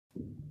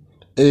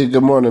Hey,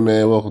 good morning,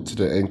 man. Welcome to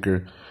the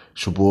Anchor.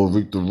 It's your boy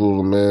Rick the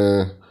Ruler,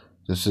 man.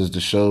 This is the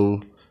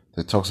show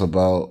that talks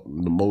about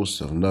the most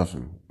of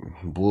nothing.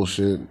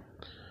 Bullshit,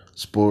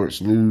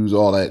 sports, news,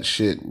 all that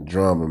shit,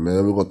 drama,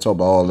 man. We're going to talk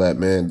about all that,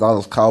 man.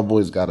 Dallas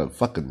Cowboys got a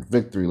fucking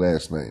victory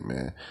last night,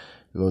 man.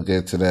 We're going to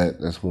get to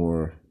that. That's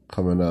more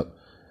coming up.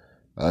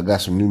 I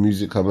got some new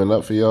music coming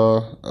up for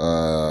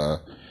y'all.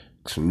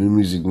 Some new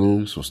music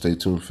news, so stay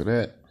tuned for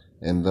that.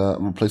 And I'm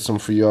going to play something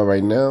for y'all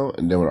right now.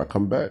 And then when I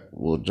come back,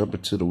 we'll jump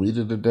into the weed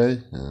of the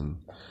day and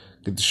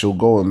get the show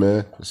going,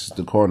 man. This is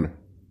the Corner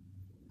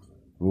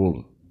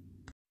Ruler.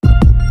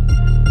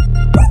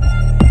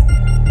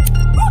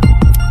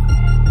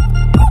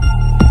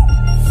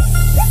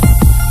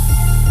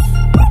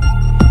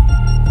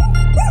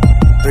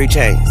 Three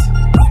chains.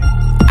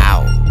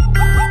 Ow.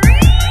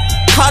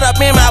 Caught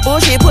up in my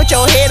bullshit, put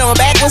your head on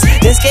backwards.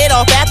 Then skate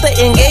off after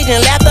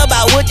engaging laughter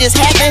about what just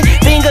happened.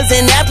 Fingers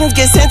and napkins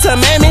get sent to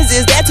mammies,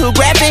 is that too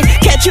graphic?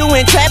 Catch you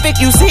in traffic,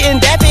 you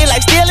sitting daffy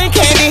like stealing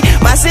candy.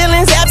 My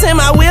ceiling's absent,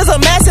 my wheels are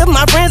massive,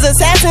 my friends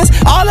assassins.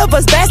 All of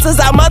us bastards,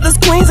 our mothers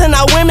queens and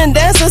our women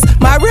dancers.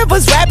 My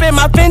river's rapping,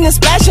 my fingers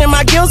splashing,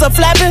 my gills are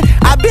flapping.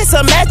 I bit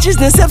some matches,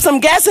 then sip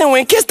some gas and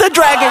went kiss the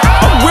dragon.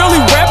 I'm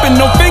really rapping,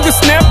 no fingers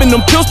snapping,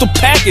 them pistol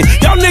packing.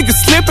 Y'all niggas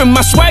slipping,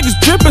 my swag is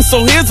dripping,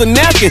 so here's a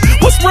napkin.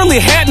 What's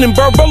really happening?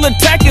 Verbal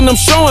attacking, I'm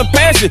showing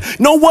passion.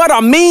 Know what I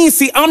mean?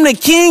 See, I'm the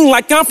king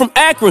like I'm from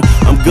Akron.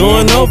 I'm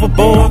going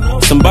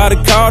overboard, somebody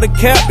call the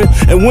captain.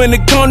 And when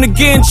it come to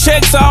getting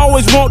checks, I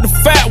always want the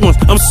fat ones.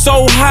 I'm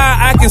so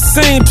high, I can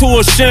sing to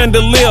a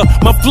chandelier.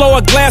 My flow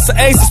a glass of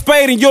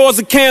Ace8 and yours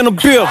a can of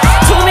beer.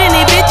 Too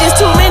many bitches,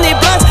 too many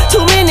blunts,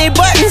 too many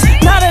buttons.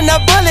 Not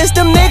enough bullets,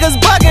 them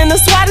niggas bugging, the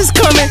SWAT is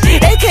coming.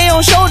 AK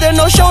on shoulder,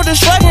 no shoulder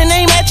shrugging,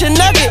 aim at your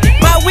nugget.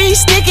 My weed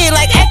sticky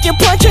like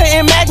acupuncture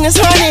and Magnus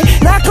honey.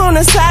 Knock on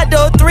the side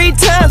door 3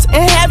 times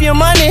and have your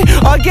money.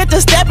 Or get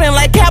to stepping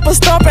like Kappa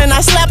stomping,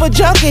 I slap a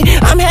junkie.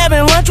 I'm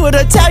having lunch with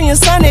Italian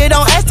Sonny,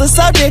 don't ask the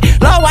subject.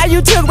 Lord, why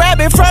you took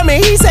rabbit from me?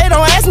 He say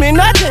don't ask me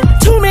nothing.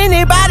 Too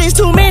many bodies,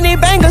 too many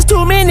bangers,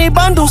 too many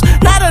bundles.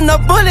 Not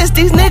enough bullets,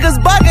 these niggas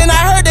bugging,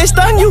 I heard they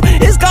stun you.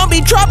 It's gonna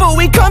be trouble,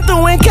 we come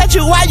through and catch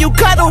you while you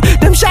cuddle.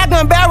 Them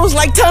shotgun barrels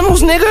like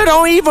tunnels, nigga,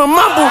 don't even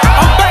mumble.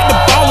 I'm back to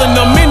ballin',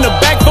 I'm in the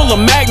back full of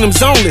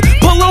magnums only.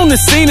 Pull on the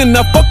scene and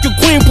I fuck your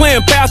queen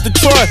playing Pastor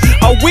Troy.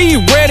 Are we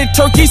ready?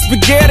 Turkey,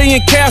 spaghetti,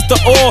 and castor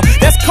oil.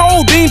 That's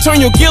codeine,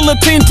 turn your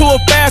guillotine to a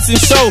fashion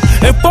show.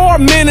 In 4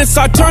 minutes,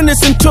 I turn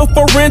this into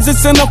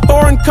forensics in a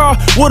foreign car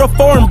with a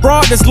foreign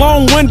broad that's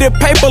long-winded,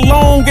 paper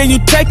long, and you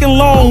taking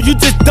long. You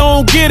just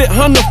don't get it.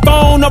 On the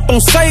phone up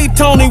on Say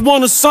Tony,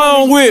 want a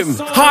song with me.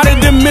 Hotter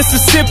than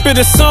Mississippi,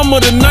 the summer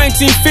of the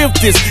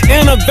 1950s.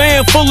 In a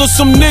van full of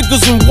some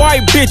niggas and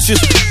white bitches.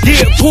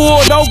 Get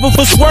pulled over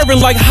for swerving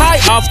like hi,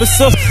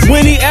 officer.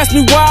 When he asked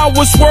me why I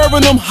was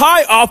swerving, I'm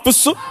hi,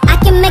 officer. I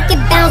can make it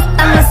bounce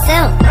by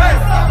myself.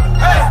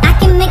 I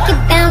can make it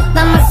bounce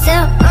by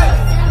myself.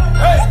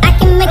 I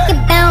can make it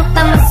bounce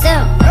by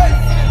myself.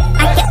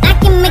 I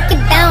can make it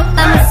bounce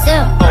by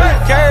myself.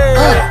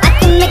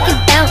 I can make it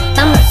bounce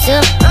by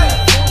myself.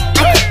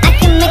 I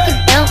can make it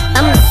bounce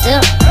by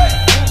myself.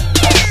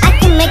 I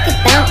can make it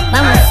bounce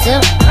by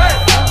myself.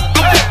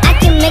 I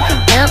can make it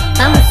bounce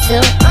by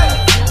myself.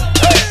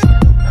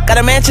 Got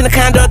a mansion, a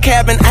condo, a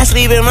cabin, I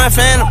sleep in my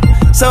phantom.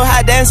 So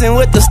high dancing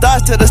with the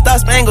stars to the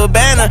Star-Spangled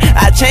Banner.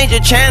 I change your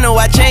channel,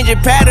 I change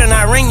your pattern,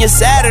 I ring your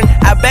Saturn.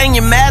 I bang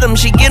your madam,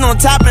 she get on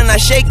top and I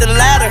shake the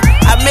ladder.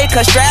 I make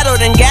her straddle,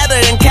 then gather,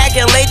 and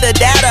calculate the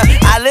data.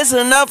 I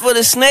listen up for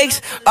the snakes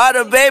or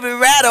the baby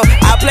rattle.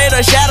 I play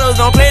the shadows,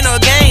 don't play no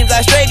games,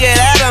 I straight get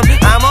at them.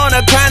 I'm on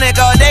a chronic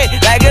all day,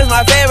 like it's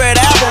my favorite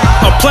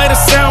album. I play the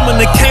salmon,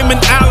 the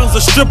Cayman Islands,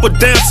 a stripper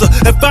dancer.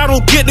 If I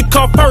don't get the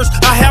car first,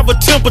 I have a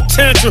temper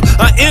tantrum.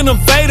 I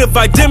innovative,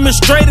 I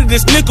demonstrated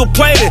this nickel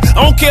plated.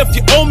 I don't care if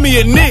you owe me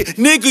a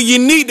nigga, you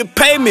need to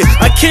pay me.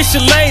 I kiss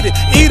your lady,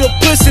 eat a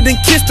pussy, then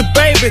kiss the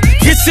baby.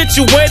 Get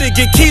situated,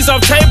 get keys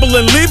off table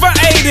and leave her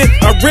aided.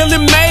 I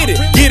really made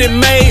it, get it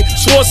made.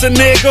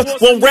 Schwarzenegger,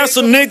 won't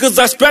wrestle niggas.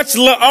 I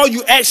spatula all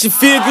you action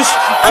figures.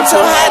 I'm so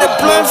high the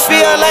blunt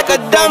feel like a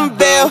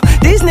dumbbell.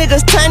 These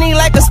niggas tiny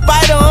like a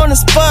spider on a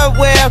spud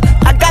web.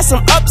 I got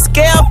some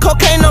upscale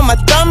cocaine on my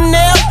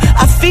thumbnail.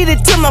 I feed it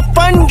to my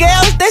fun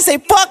gals, they say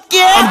fuck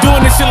yeah. I'm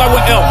doing this shit like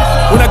with L.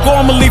 When I go,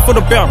 I'ma leave for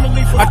the belt.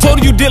 I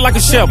told you did like a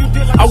shovel.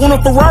 I want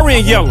a Ferrari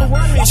in yellow,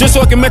 just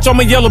so I can match all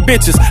my yellow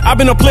bitches. I've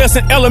been a player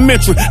since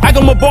elementary. I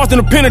got my bars in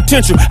the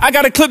penitentiary. I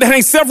got a clip that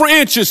hangs several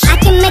inches. I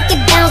can make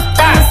it bounce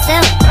by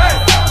myself.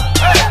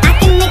 I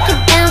can make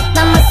it bounce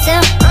by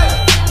myself.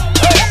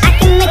 I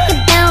can make it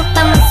bounce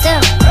by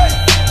myself.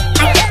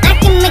 I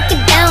can make it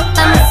bounce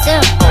by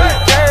myself.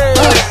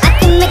 I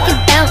can make it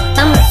bounce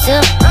by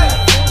myself.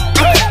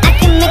 I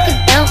can make it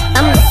bounce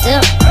by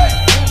myself.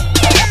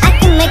 I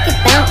can make it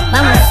bounce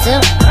by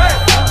myself.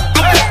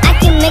 I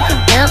can make it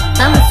bounce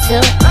by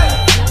myself.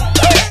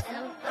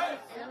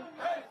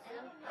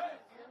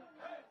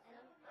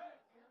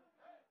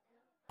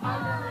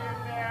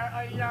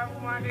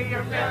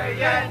 Nigerian,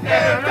 Nigerian,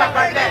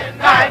 Nigerian,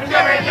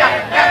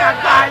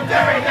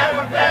 Nigerian,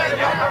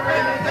 Nigerian,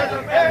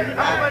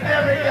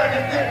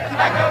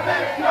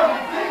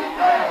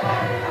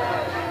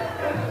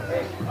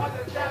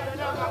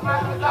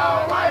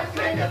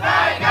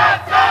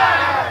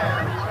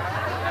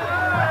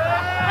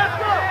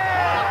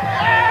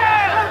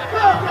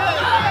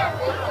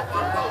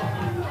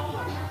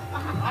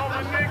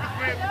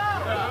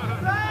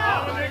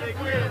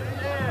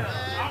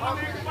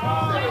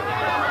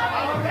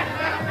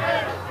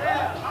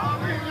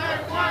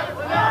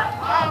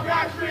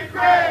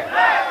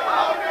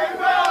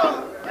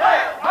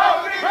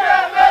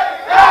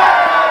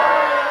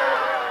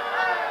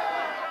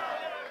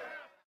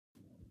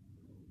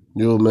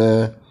 Yo,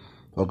 man.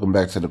 Welcome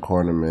back to the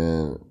corner,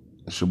 man.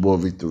 It's your boy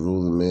Victor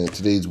Ruler, man.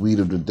 Today's weed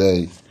of the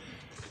day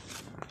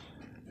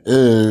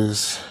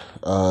is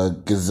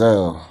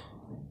Gazelle.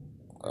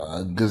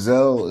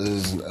 Gazelle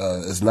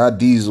is not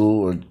diesel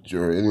or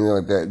anything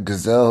like that.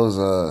 Gazelle is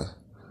a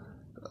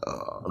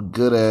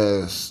good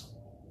ass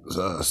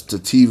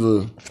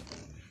sativa.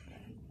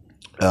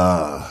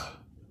 The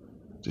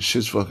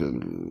shit's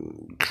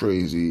fucking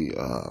crazy.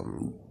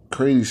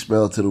 Crazy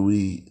smell to the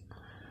weed.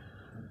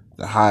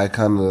 The high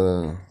kind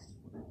of,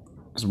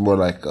 it's more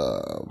like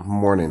a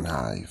morning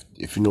high,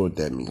 if you know what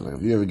that means. Like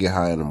if you ever get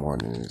high in the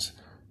morning, it's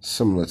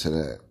similar to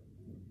that.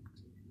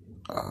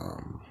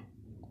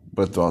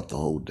 But throughout the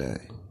whole day.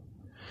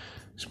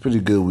 It's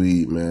pretty good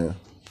weed, man.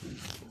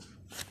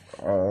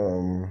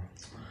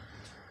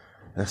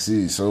 Let's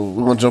see. So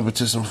we're gonna jump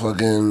into some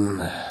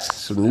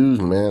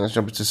news, man. Let's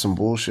jump into some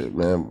bullshit,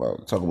 man.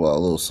 Talk about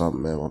a little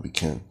something, man, while we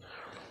can.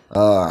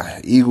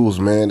 Eagles,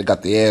 man, they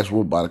got the ass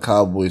whooped by the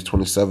Cowboys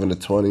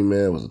 27-20,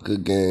 man. It was a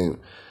good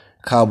game.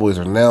 Cowboys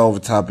are now over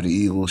top of the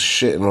Eagles,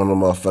 shitting on them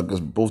motherfuckers,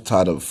 both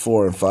tied up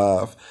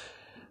 4-5.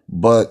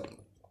 But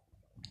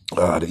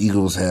the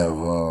Eagles have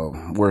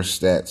worse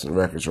stats and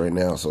records right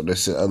now, so they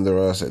sit under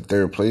us at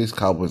third place.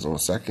 Cowboys on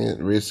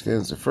second,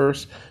 Redskins at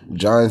first,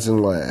 Giants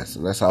in last,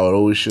 and that's how it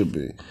always should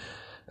be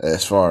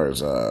as far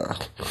as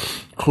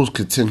close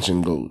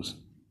contention goes.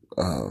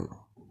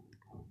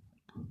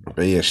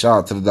 But yeah, shout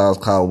out to the Dallas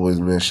Cowboys,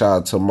 man.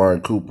 Shout out to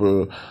Amari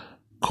Cooper,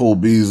 Cole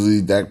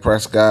Beasley, Dak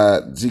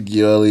Prescott, Zeke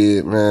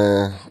Elliott,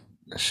 man.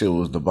 That shit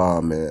was the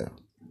bomb, man.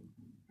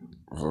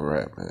 For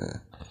rap,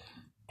 man.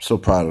 So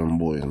proud of them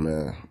boys,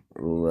 man.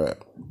 Real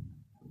rap.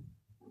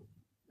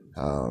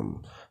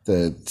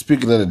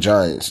 Speaking of the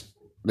Giants,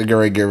 they get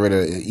ready to get rid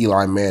of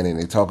Eli Manning.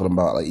 They talking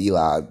about like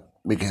Eli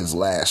making his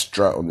last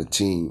strut on the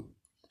team,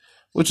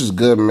 which is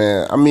good,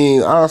 man. I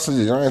mean, honestly,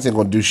 the Giants ain't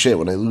gonna do shit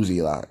when they lose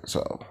Eli,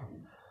 so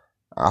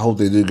I hope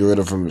they do get rid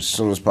of him as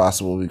soon as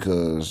possible,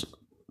 because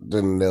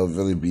then they'll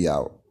really be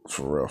out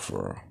for real.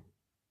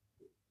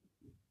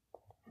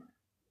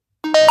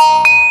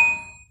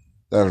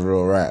 That's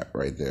real rap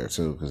right there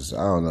too, because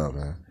I don't know,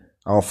 man.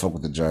 I don't fuck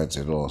with the Giants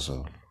at all,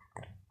 so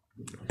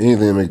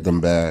anything to make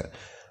them bad,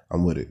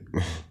 I'm with it.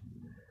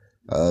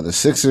 The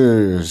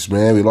Sixers,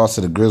 man, we lost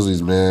to the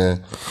Grizzlies,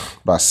 man,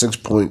 by 6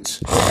 points,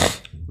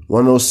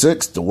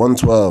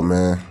 106-112,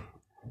 man.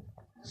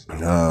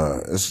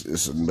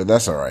 But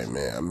that's all right,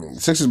 man. I mean, the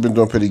Sixers been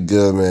doing pretty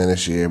good, man,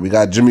 this year. We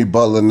got Jimmy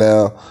Butler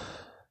now.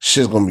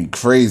 Shit's gonna be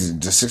crazy.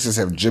 The Sixers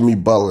have Jimmy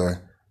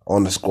Butler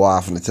on the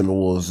squad from the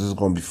Timberwolves. This is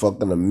gonna be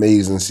fucking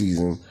amazing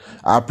season.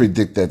 I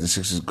predict that the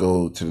Sixers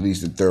go to at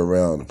least the third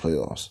round of the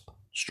playoffs.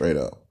 Straight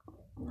up.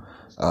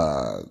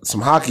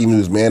 Some hockey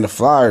news, man. The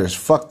Flyers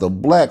fucked the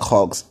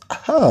Blackhawks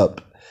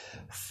up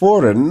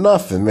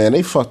 4-0, man.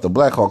 They fucked the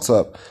Blackhawks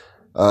up.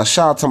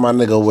 Shout out to my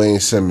nigga Wayne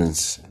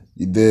Simmons.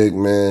 You dig,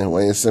 man?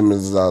 Wayne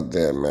Simmons is out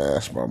there, man.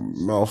 That's my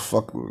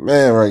motherfucking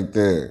man right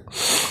there.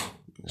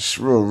 It's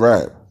real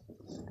rap.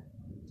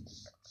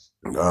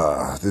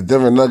 The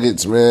Denver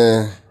Nuggets,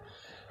 man,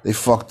 they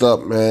fucked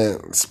up,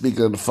 man.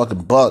 Speaking of the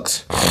fucking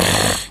Bucks,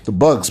 the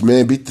Bucks,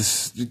 man, beat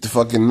the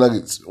fucking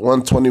Nuggets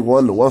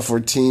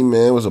 121-114,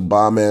 man. It was a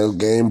bomb ass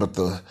game, but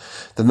the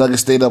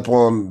Nuggets stayed up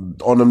on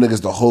them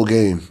niggas the whole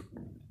game,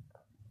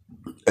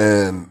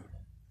 and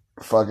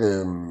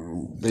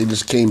fucking they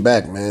just came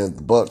back, man.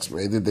 The Bucks,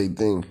 man, they did their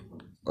thing.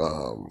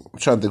 I'm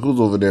trying to think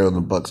who's over there on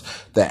the Bucks.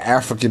 That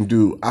African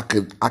dude,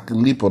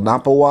 Akilipo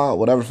Napawa,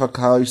 whatever the fuck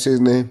how you say his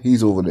name,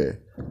 he's over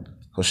there.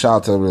 So shout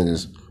out to them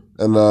niggas.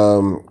 And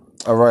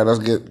all right, let's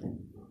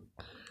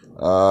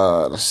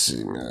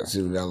see, man. Let's see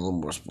if we got a little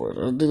more sports.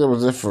 I think that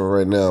was it for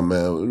right now,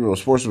 man. You know,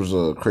 sports was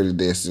a crazy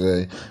day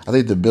today. I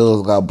think the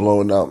Bills got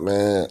blown out,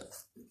 man.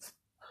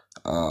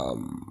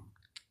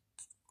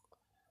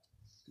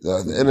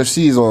 The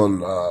NFC's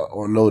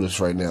on notice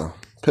right now.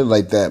 Put it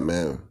like that,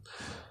 man.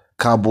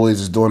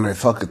 Cowboys is doing their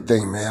fucking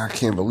thing, man. I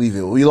can't believe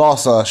it. We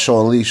lost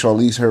Sean Lee. Sean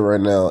Lee's hurt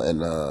right now,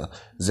 and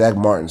Zach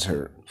Martin's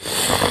hurt.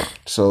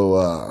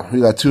 So we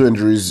got 2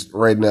 injuries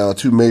right now,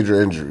 2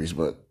 major injuries.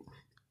 But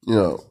you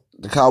know,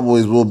 the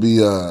Cowboys will be.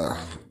 The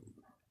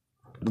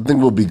thing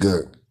will be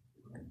good.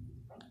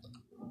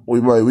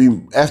 We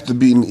after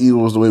beating the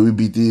Eagles the way we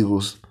beat the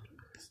Eagles.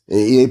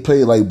 And they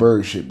play like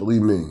bird shit,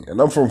 believe me. And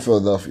I'm from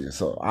Philadelphia,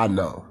 so I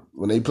know.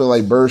 When they play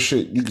like bird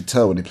shit, you can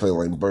tell when they play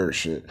like bird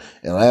shit.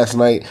 And last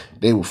night,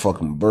 they were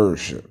fucking bird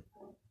shit.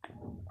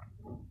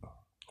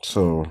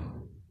 So,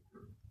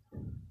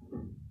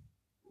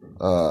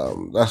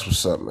 that's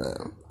what's up,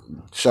 man.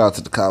 Shout out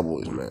to the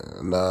Cowboys,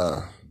 man.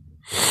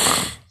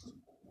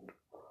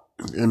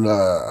 And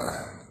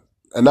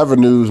another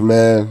news,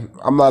 man.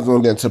 I'm not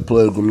going to get into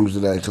political news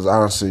today because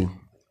honestly,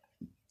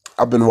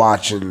 I've been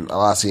watching a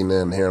lot of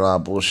CNN and hearing a lot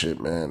of bullshit,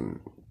 man.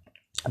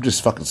 I'm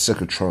just fucking sick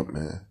of Trump,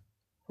 man.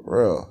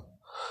 For real.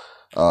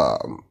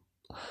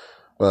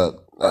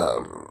 But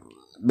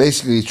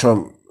basically,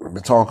 Trump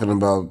been talking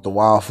about the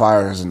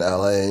wildfires in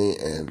LA,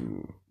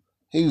 and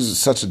he's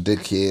such a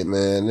dickhead,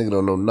 man. Nigga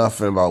don't know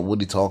nothing about what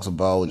he talks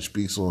about, what he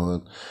speaks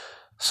on.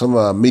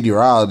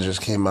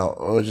 meteorologist came out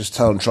just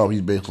telling Trump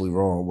he's basically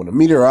wrong. When a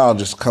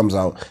meteorologist comes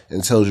out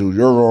and tells you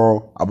you're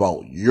wrong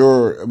about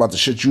the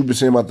shit you've been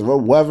saying about the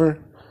weather,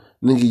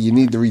 nigga, you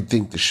need to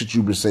rethink the shit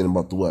you've been saying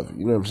about the weather.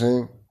 You know what I'm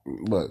saying?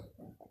 But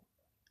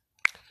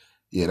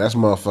yeah, that's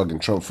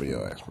motherfucking Trump for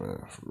your ass,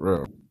 man. For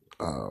real.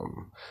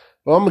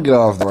 Well, I'm gonna get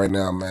off right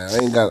now, man. I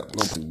ain't got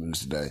nothing to do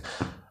today.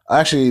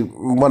 Actually,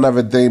 one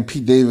other thing,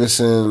 Pete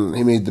Davidson,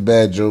 he made the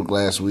bad joke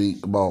last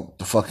week about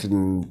the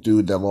fucking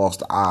dude that lost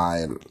the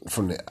eye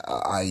from the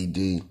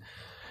IED.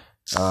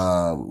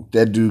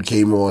 That dude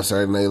came on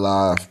Saturday Night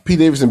Live. Pete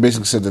Davidson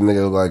basically said the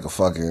nigga was like a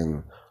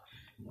fucking,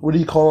 what do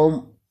you call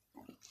him?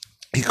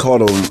 He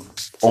called him,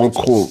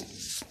 unquote,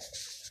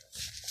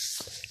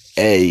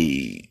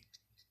 a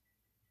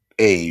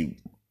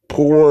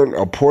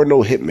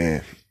porno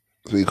hitman.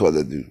 That's what he called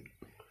that dude.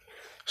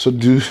 So,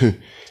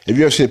 dude, if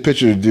you ever see a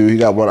picture of the dude, he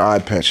got one eye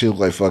patch. He look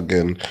like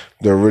fucking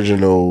the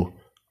original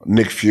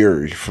Nick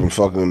Fury from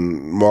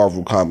fucking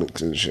Marvel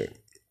Comics and shit.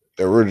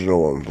 The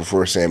original one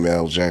before Samuel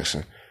L.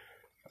 Jackson.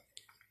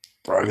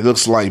 Bro, he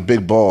looks like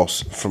Big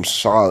Boss from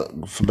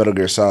Metal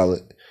Gear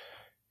Solid.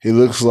 He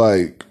looks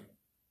like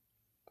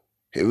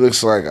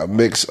a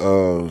mix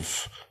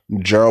of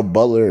Gerald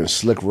Butler and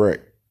Slick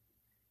Rick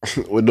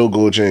with no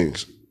gold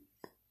chains.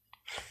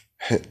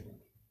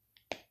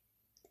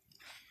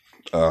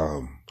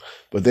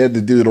 But they had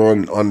the dude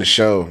on the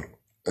show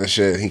and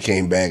shit. He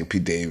came back,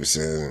 Pete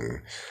Davidson,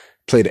 and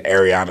played the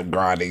Ariana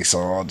Grande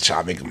song to try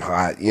to make him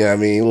hot. You know what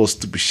I mean? A little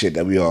stupid shit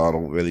that we all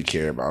don't really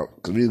care about.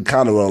 Because we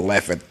kind of want to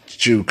laugh at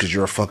you because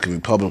you're a fucking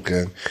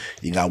Republican.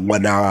 You got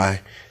one eye,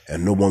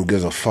 and no one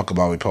gives a fuck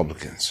about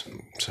Republicans.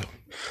 So,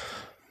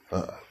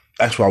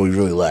 that's why we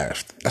really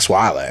laughed. That's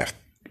why I laughed.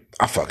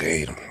 I fucking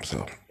hate them.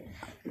 So,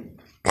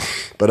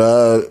 but,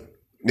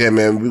 yeah,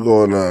 man, we're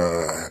going,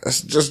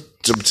 let's just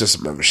jump to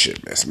some other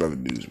shit, man. Some other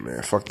news,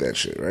 man. Fuck that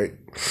shit, right?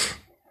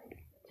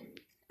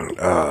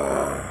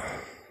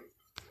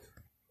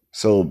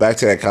 So back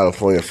to that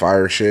California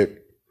fire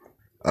shit.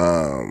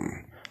 A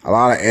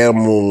lot of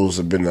animals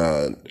have been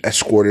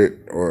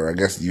escorted or I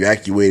guess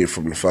evacuated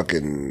from the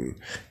fucking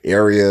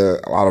area.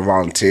 A lot of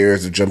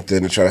volunteers have jumped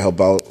in to try to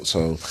help out.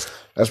 So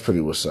that's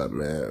pretty what's up,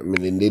 man. I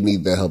mean, they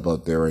need that help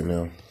out there right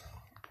now.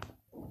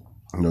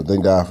 You know,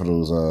 thank God for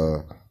those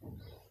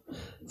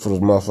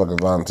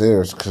motherfucking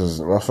volunteers, because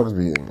motherfuckers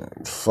be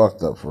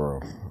fucked up for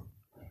real.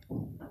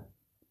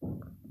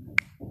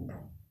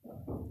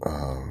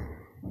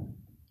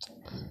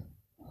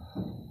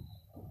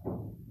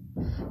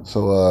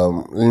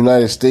 So the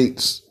United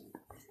States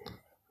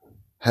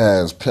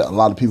has put a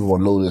lot of people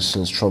on notice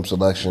since Trump's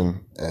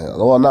election. And,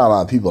 well, not a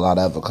lot of people, a lot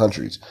of other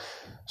countries.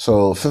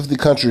 So 50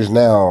 countries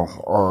now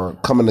are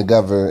coming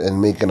together and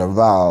making a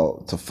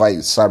vow to fight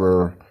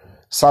cyber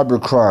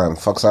crime.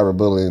 Fuck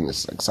cyberbullying.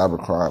 It's like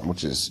cyber crime,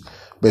 which is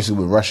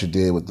basically what Russia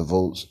did with the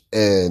votes.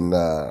 And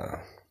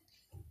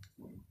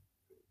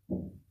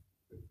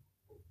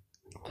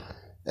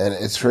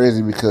it's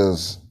crazy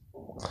because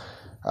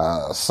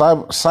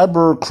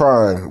cyber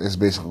crime is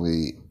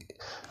basically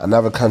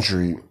another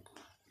country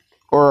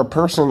or a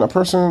person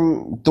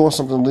doing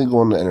something illegal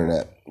on the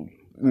internet.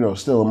 You know,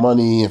 stealing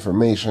money,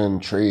 information,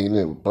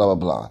 trading, blah, blah,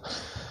 blah.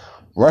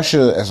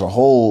 Russia as a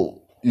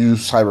whole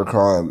used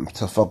cybercrime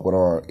to fuck with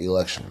our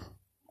election.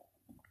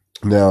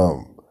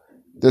 Now,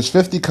 there's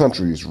 50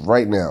 countries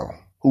right now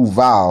who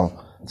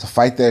vow to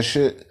fight that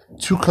shit.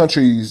 2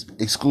 countries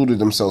excluded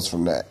themselves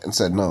from that and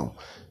said no.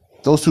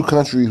 Those 2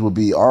 countries would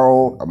be our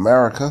own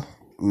America,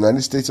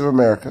 United States of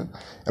America,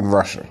 and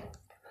Russia.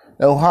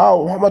 Now,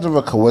 how much of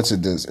a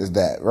coincidence is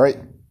that, right?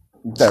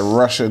 That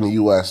Russia and the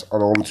U.S. are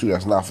the only 2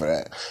 that's not for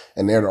that.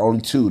 And they're the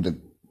only 2 that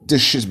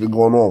this shit's been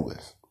going on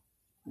with.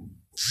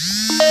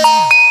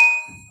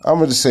 I'm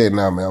gonna just say it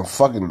now, man. I'm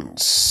fucking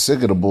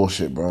sick of the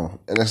bullshit, bro.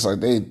 And it's like,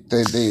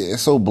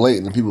 it's so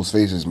blatant in people's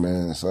faces,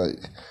 man. It's like,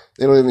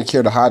 they don't even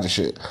care to hide the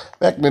shit.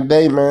 Back in the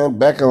day, man,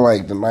 back in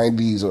like the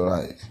 90s or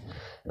like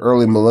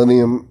early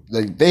millennium,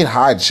 like, they'd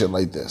hide shit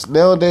like this.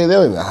 Nowadays, they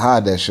don't even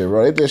hide that shit,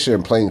 bro. They do that shit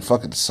in plain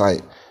fucking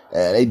sight.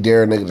 And they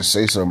dare a nigga to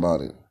say something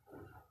about it.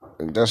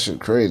 And that shit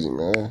crazy,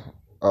 man.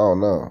 I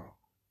don't know.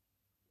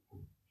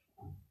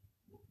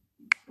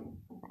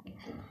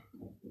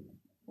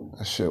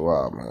 That shit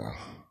wild, man.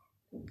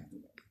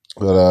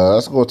 But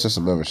let's go to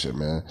some other shit,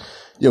 man.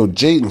 Yo,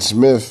 Jaden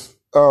Smith,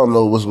 I don't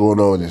know what's going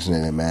on with this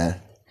nigga,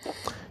 man.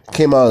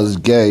 Came out as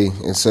gay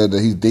and said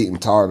that he's dating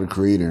Tyler, the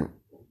Creator.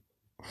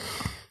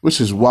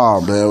 Which is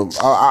wild, man.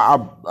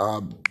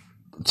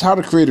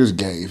 Tyler, the Creator's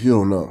gay, if you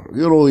don't know.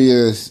 You know who he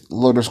is.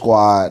 Loader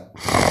Squad.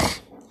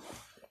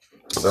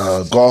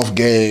 Golf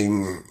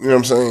Gang. You know what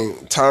I'm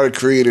saying? Tyler, the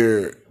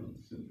Creator.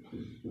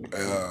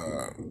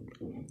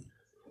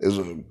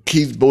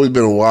 He's always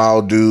been a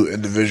wild dude,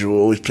 individual,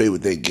 always played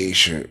with that gay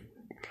shit.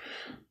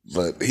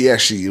 But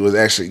he was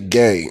actually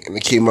gay, and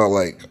it came out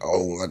like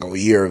a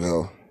year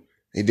ago.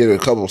 He did a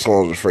couple of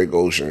songs with Frank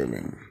Ocean,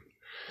 and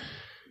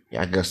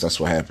yeah, I guess that's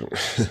what happened.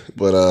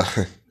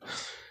 But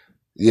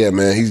yeah,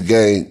 man, he's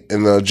gay.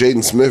 And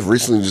Jaden Smith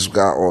recently just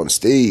got on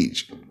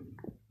stage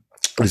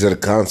He's at a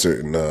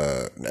concert in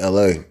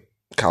L.A.,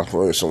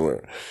 California,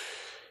 somewhere.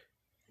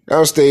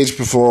 On stage,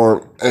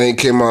 performed, and he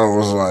came out and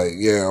was like,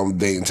 yeah, I'm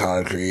dating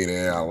Tyler,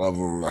 Creator. I love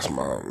him. That's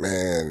my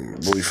man,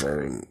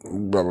 boyfriend,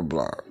 blah, blah,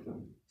 blah.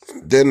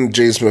 Then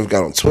Jaden Smith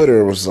got on Twitter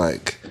and was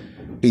like,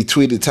 he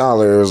tweeted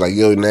Tyler, was like,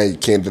 yo, now you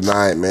can't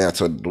deny it, man. I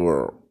told the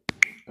world.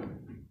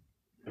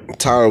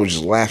 Tyler was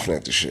just laughing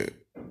at the shit.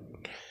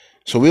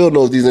 So we don't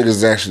know if these niggas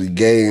is actually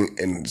gay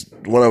and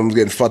one of them's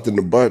getting fucked in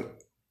the butt,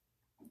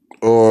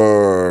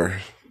 or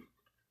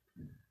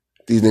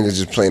these niggas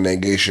just playing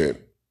that gay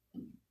shit.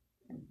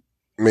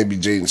 Maybe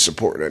Jaden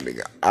supporting that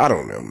nigga. I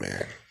don't know,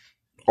 man.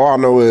 All I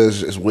know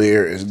is it's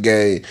weird, it's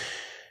gay,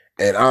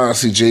 and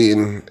honestly,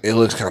 Jaden, it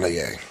looks kind of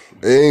gay.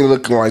 It ain't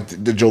looking like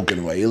the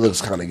joking way. It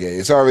looks kind of gay.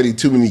 It's already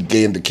too many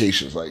gay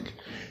indications. Like,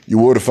 you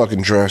wore the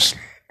fucking dress.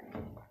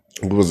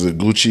 What was it?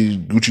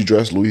 Gucci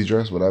dress, Louis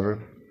dress, whatever.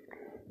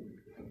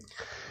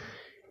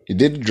 You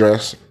did the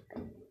dress,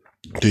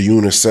 the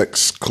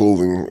unisex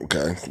clothing.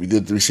 Okay,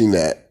 we seen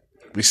that.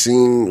 We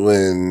seen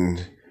when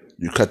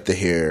you cut the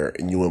hair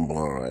and you went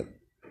blonde.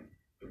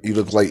 You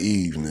look like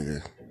Eve,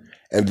 nigga.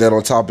 And then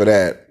on top of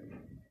that,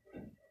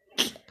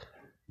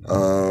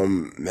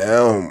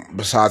 now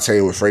besides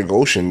saying with Frank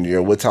Ocean,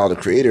 you're with Tyler,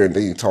 the Creator, and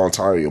then you telling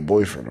Tyler your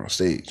boyfriend on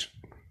stage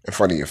in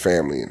front of your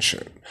family and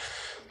shit.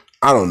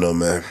 I don't know,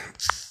 man.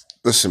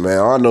 Listen, man,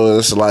 I know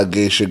there's a lot of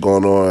gay shit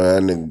going on.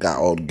 That nigga got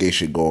all the gay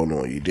shit going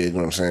on. You dig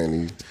what I'm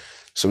saying?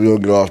 So we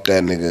don't get off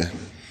that nigga.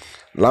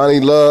 Lonnie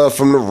Love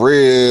from The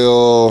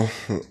Real.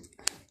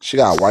 She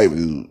got a white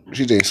dude.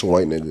 She dates some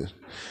white niggas.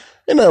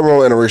 Ain't nothing wrong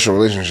with interracial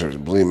relationships,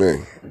 believe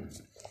me.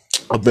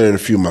 I've been in a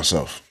few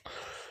myself.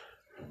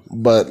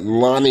 But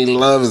Lonnie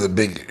Love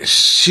is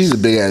she's a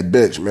big ass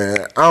bitch,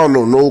 man. I don't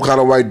know no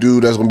kind of white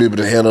dude that's gonna be able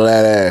to handle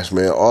that ass,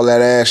 man. All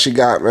that ass she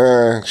got,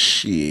 man.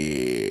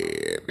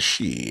 Shit.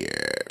 She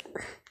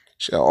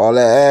got all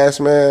that ass,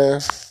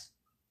 man.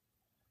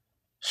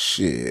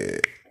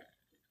 Shit.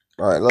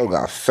 Alright, Love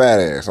got fat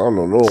ass. I don't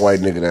know no white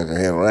nigga that can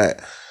handle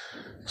that.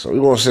 So we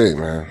gonna see,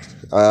 man.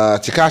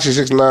 Tekashi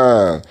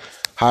 6ix9ine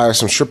hired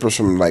some strippers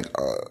from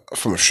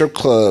a strip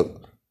club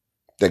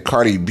that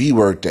Cardi B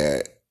worked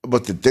at.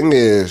 But the thing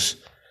is,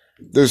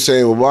 they're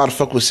saying, well, why the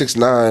fuck would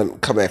 6ix9ine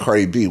come at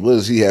Cardi B? What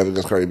does he have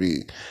against Cardi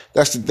B?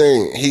 That's the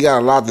thing. He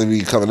got a lot to be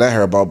coming at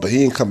her about, but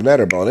he ain't coming at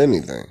her about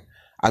anything.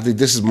 I think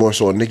this is more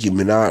so a Nicki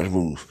Minaj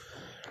move.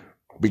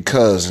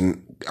 Because,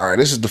 alright,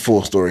 this is the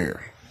full story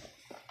here.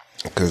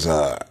 Because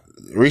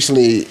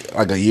recently,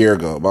 like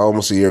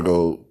almost a year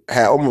ago,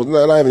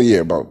 not even a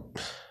year, about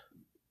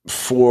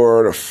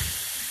 4 to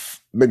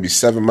maybe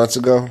 7 months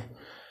ago,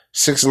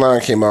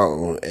 6ix9ine came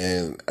out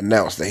and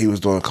announced that he was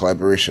doing a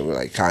collaboration with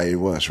like Kanye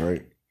West,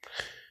 right?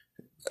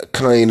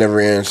 Kanye never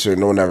answered,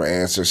 no one ever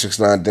answered.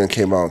 6ix9ine then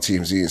came out on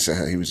TMZ and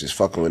said he was just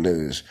fucking with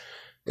niggas.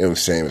 It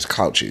was saying it was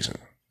clout chasing.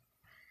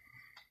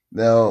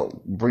 Now,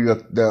 bring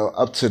up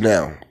to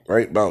now,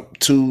 right? About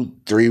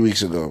 2-3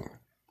 weeks ago,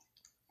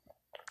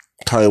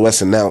 Kanye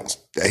West announced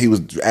that he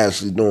was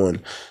actually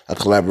doing a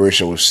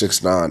collaboration with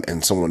 6ix9ine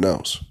and someone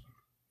else.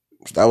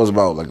 That was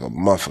about like a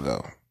month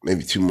ago,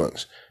 maybe 2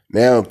 months.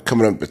 Now,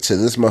 coming up to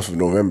this month of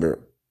November,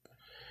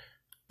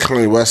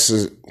 Kanye West,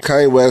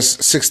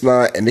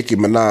 6ix9ine, and Nicki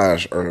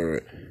Minaj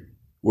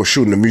were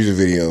shooting a music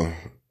video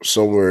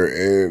somewhere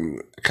in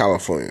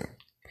California.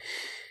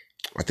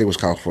 I think it was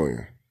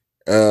California.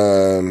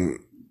 It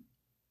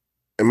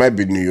might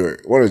be New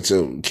York. One or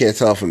two. Can't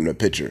tell from the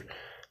picture.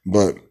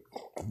 But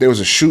there was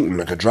a shooting,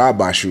 like a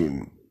drive-by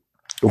shooting.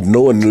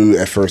 No one knew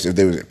at first if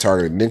they was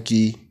targeting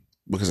Nicki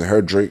because of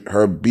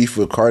her beef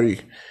with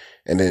Cardi.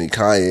 And then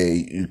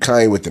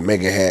Kanye with the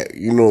mega hat,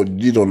 you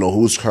don't know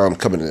who's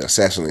coming to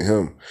assassinate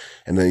him.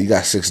 And then you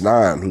got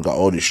 6ix9ine who got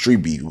all this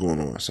street beef going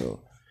on. So,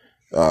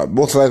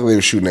 most likely they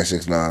were shooting at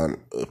 6ix9ine,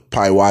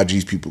 probably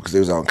YG's people because they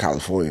was out in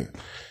California.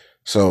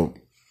 So,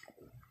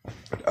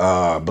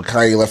 but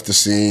Kanye left the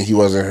scene. He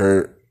wasn't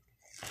hurt.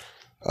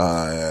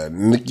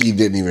 Nicki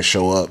didn't even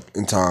show up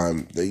in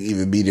time to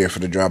even be there for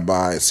the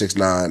drive-by.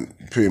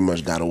 6ix9ine pretty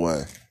much got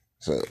away.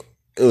 So,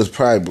 it was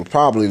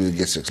probably to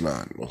get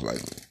 6ix9ine, most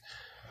likely.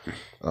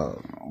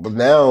 But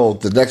now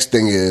the next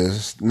thing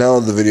is, now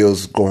the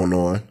video's going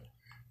on.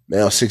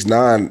 Now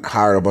 6ix9ine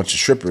hired a bunch of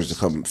strippers to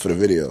come for the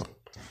video.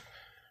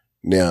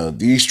 Now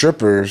these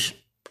strippers,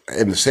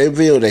 in the same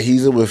video that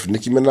he's in with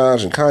Nicki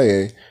Minaj and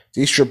Kanye,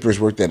 these strippers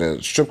worked at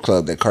a strip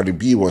club that Cardi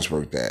B once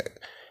worked at.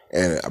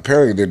 And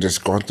apparently they're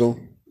disgruntled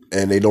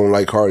and they don't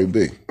like Cardi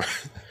B.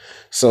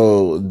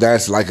 So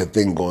that's like a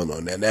thing going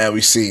on there. Now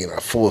we see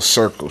a full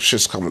circle.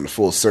 Shit's coming to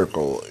full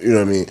circle. You know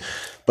what I mean?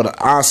 But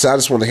honestly, I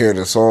just want to hear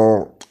the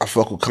song. I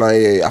fuck with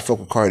Kanye. I fuck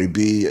with Cardi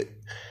B.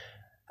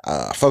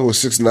 I fuck with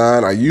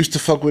 6ix9ine. I used to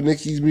fuck with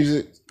Nicki's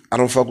music. I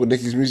don't fuck with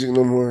Nicki's music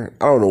no more.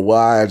 I don't know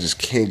why. I just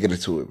can't get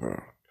into it,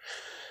 bro.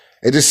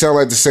 It just sounds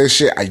like the same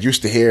shit I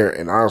used to hear.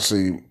 And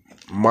honestly,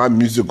 my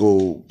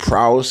musical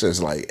prowess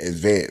is like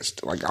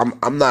advanced. Like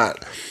I'm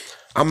not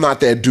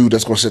that dude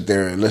that's gonna sit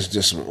there and listen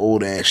to some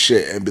old ass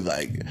shit and be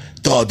like,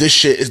 dog, this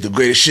shit is the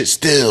greatest shit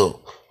still.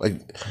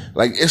 Like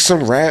it's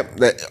some rap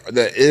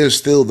that is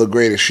still the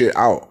greatest shit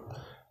out.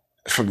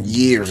 from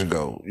years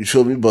ago. You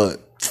feel me? But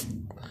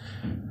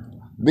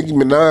Nicki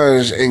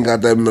Minaj ain't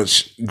got that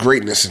much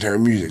greatness in her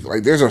music.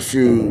 Like, there's a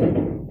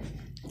few.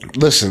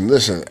 Listen.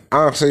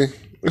 Honestly,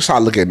 that's how I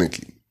look at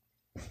Nicki.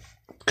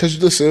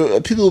 Because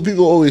listen, people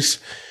always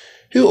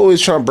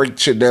try to break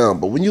shit down.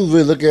 But when you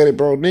really look at it,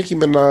 bro, Nicki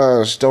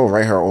Minaj don't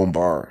write her own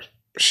bars.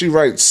 She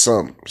writes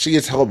some. She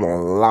gets help on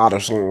a lot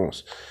of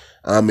songs.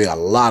 I mean, a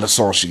lot of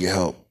songs she get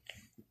help.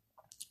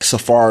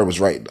 Safari was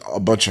writing a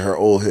bunch of her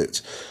old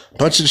hits. A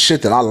bunch of the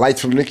shit that I liked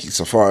from Nicki,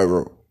 Safari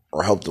wrote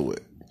or helped her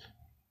with.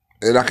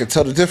 And I can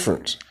tell the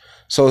difference.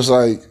 So it's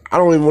like, I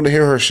don't even want to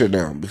hear her shit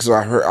now. Because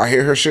I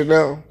hear her shit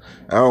now,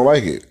 I don't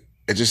like it.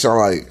 It just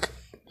sounds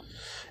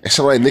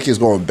like Nicki's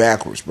going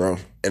backwards, bro.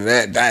 And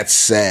that's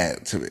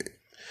sad to me.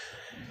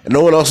 And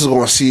no one else is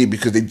going to see it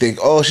because they think,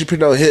 oh, she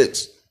putting out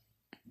hits.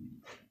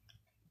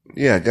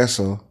 Yeah, I guess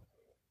so.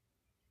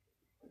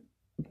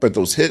 But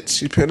those hits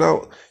she put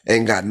out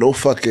ain't got no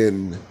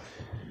fucking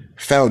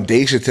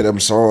foundation to them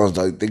songs.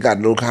 Like, they got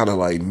no kind of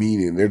like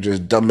meaning. They're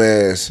just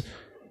dumbass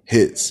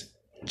hits.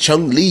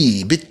 Chung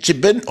Lee, bitch, you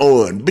been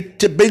on,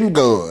 bitch, you been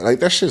gone. Like,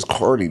 that shit's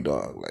corny,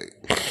 dog. Like,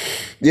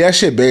 yeah, that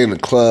shit bang in the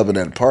club and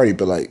at a party,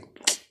 but like,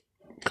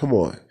 come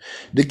on.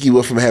 Nicki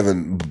went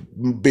from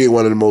being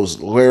one of the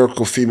most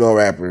lyrical female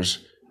rappers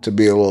to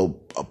being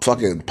a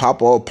fucking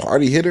pop-all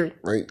party hitter.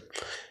 Like,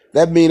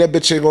 that mean that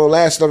bitch ain't gonna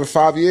last another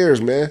 5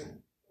 years, man.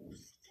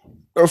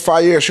 Another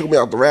 5 years, she'll be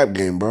out the rap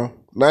game, bro.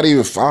 Not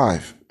even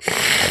 5.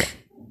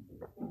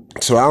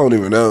 So I don't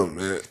even know,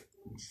 man.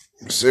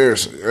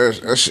 Seriously,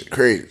 that shit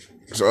crazy.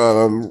 So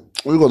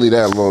we're gonna leave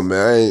that alone,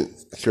 man. I ain't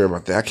care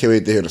about that. I can't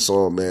wait to hear the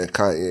song, man.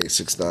 Kanye,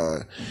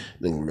 6ix9ine,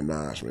 Nicki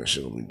Minaj, man.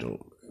 Shit gonna be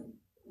dope.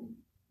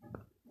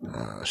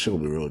 Shit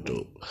gonna be real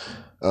dope.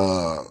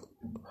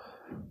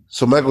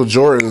 So Michael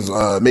Jordan's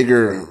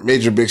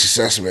major big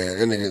success, man.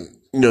 And nigga,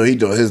 you know, he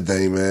doing his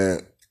thing,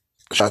 man.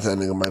 Shout out to that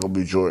nigga Michael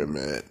B. Jordan,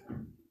 man.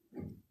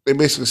 They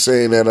basically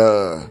saying that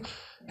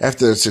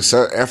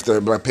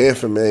after Black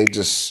Panther, man, he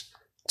just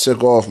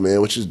took off, man,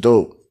 which is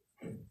dope.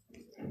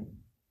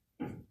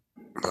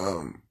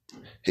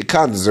 He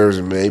kind of deserves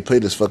it, man. He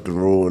played his fucking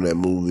role in that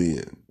movie.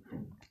 And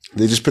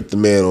they just put the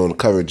man on the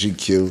cover of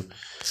GQ.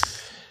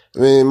 I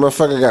mean,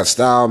 motherfucker got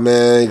style,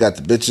 man. He got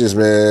the bitches,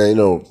 man. You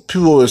know,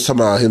 people always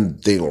talking about him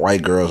dating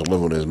white girls and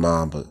living with his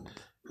mom, but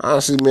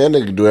honestly, man,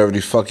 nigga can do whatever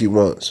the fuck he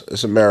wants.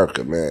 It's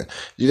America, man.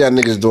 You got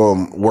niggas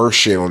doing worse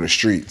shit on the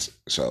streets.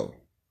 So,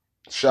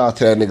 shout out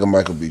to that nigga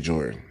Michael B.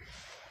 Jordan.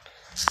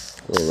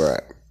 All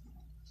right.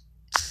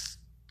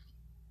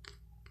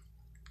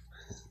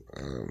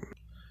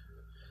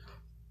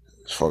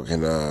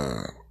 Fucking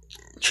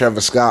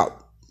Travis Scott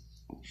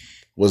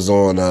was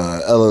on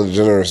Ellen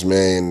DeGeneres,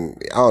 man.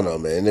 I don't know,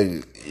 man.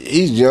 Nigga,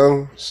 he's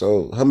young,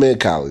 so him in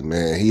college,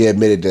 man. He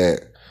admitted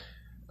that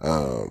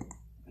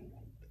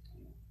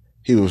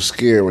he was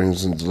scared when he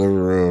was in the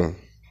delivery room.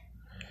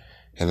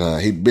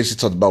 And he basically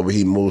talked about what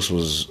he most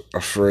was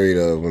afraid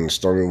of when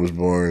Stormy was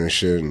born and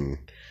shit. And,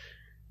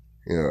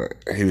 you know,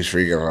 he was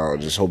freaking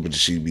out, just hoping that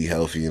she'd be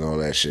healthy and all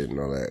that shit and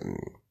all that. And,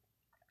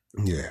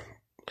 yeah.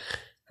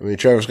 I mean,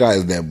 Travis Scott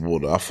is that bull,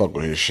 though. I fuck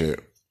with his shit.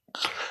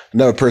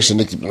 Another person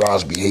Nicki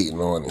Minaj be hating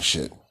on and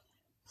shit.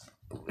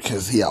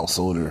 Because he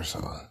outsold her, so.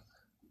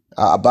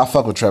 I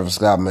fuck with Travis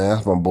Scott, man.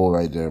 That's my boy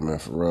right there, man,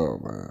 for real,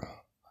 man.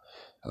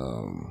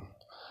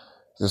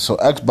 So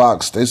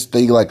Xbox,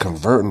 they like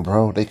converting,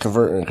 bro. They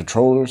converting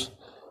controllers.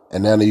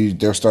 And now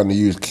they're starting to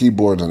use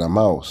keyboards and a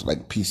mouse,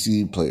 like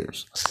PC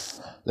players.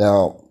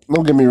 Now,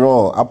 don't get me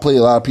wrong. I play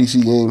a lot of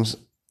PC games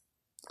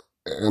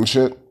and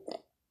shit.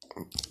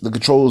 The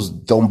controls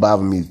don't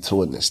bother me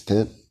to an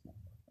extent.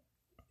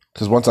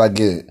 Cause once I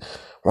get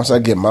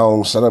my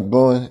own setup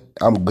going,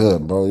 I'm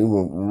good, bro. You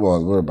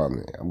won't worry about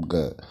me. I'm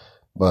good.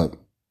 But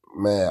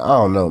man, I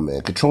don't know,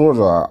 man. Controllers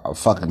are a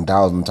fucking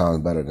 1,000 times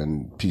better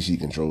than PC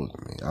controllers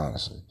to me,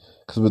 honestly.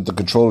 Cause with the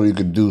controller you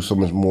could do so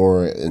much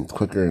more and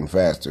quicker and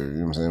faster. You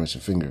know what I'm saying, with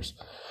your fingers.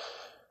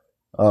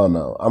 I don't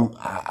know.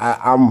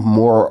 I'm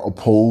more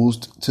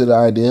opposed to the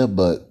idea,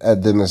 but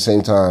at the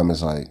same time,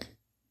 it's like,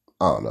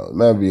 I don't know. It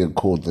might be a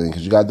cool thing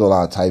because you got to do a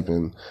lot of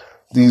typing.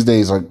 These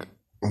days, like,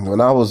 when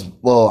I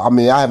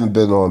haven't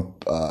been on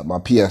my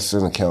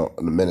PSN account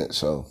in a minute,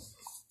 so.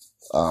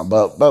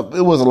 But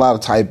it was a lot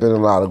of typing and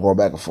a lot of going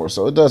back and forth.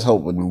 So it does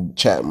help when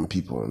chatting with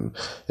people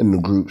in the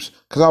groups.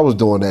 Because I was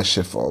doing that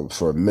shit for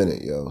a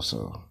minute, yo.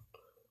 So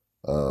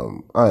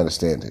I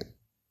understand it.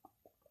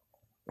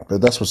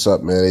 But that's what's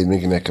up, man. They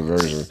making that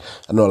conversion.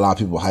 I know a lot of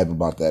people hype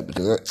about that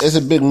because it's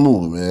a big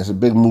move, man. It's a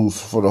big move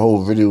for the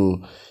whole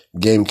video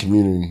game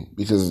community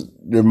because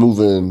they're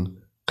moving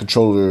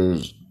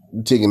controllers,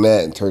 taking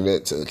that and turning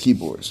that to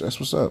keyboards. That's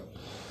what's up.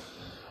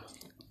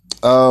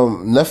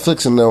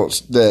 Netflix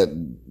announced that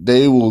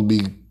they will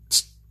be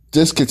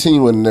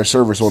discontinuing their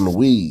service on the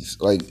Wii's.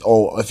 Like,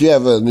 if you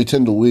have a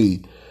Nintendo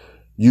Wii,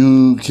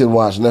 you can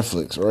watch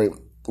Netflix, right?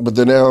 But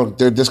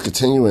they're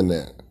discontinuing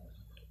that.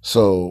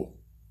 So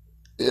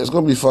it's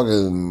gonna be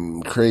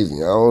fucking crazy.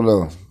 I don't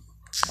know.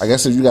 I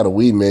guess if you got a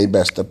Wii, man, you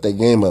better step that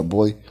game up,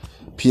 boy.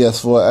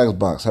 PS4,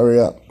 Xbox, hurry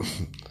up.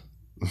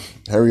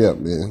 Hurry up,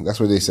 man. That's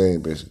what they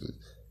saying, basically.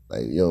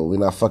 Like, yo, we're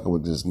not fucking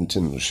with this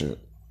Nintendo shit.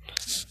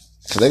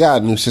 Cause they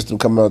got a new system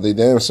coming out their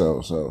damn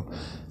self, so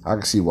I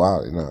can see why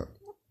they're not.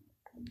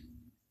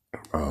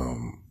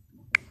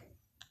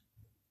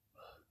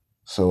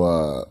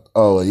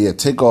 Oh yeah,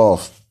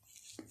 Takeoff.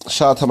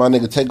 Shout out to my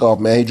nigga Takeoff,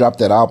 man. He dropped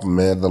that album,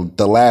 man.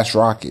 The Last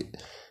Rocket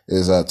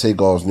is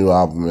Takeoff's new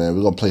album, man.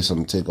 We're gonna play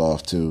some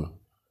Takeoff too,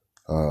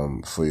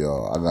 for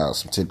y'all. I got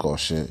some Takeoff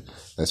shit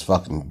that's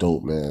fucking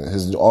dope, man.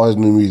 All his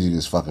new music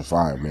is fucking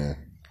fire, man.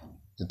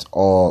 It's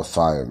all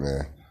fire,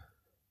 man.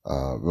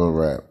 Real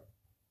rap.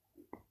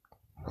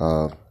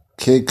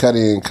 Kid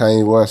Cudi and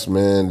Kanye West,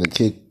 man. The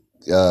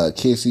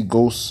KC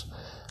Ghost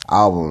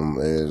album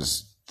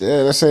is,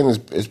 yeah, they're saying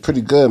it's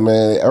pretty good,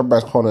 man.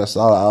 Everybody's calling it a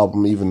solid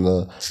album, even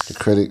the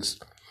critics.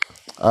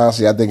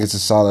 Honestly, I think it's a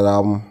solid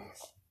album.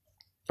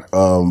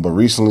 But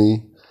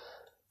recently,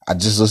 I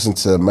just listened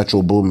to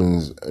Metro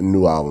Boomin's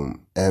new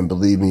album, and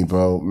believe me,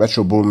 bro,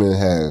 Metro Boomin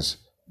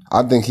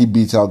I think he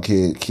beats out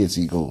Kid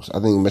See Ghost.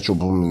 I think Metro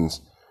Boomin's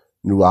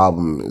new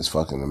album is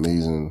fucking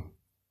amazing.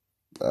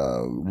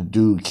 The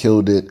dude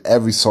killed it.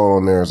 Every song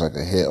on there is like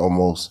a hit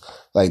almost.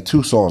 Like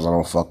 2 songs I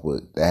don't fuck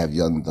with that have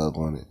Young Thug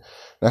on it.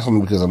 That's only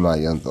because I'm not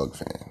a Young Thug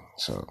fan.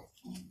 So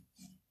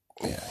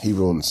yeah, he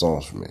wrote the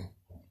songs for me.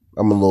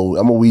 I'm a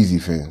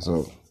Weezy fan,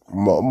 so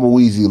I'm a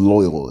Weezy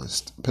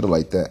loyalist. Put it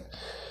like that.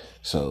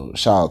 So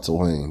shout out to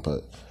Wayne.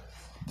 But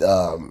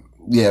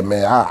yeah,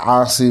 man, I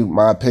honestly,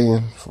 my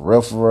opinion, for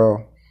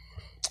real,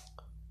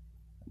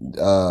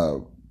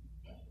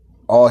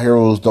 All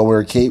Heroes Don't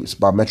Wear Capes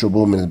by Metro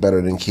Boomin is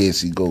better than Kid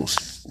See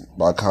Ghost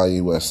by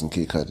Kanye West and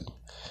Kid Cudi.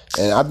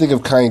 And I think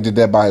if Kanye did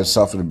that by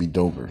himself, it'd be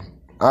doper.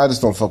 I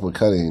just don't fuck with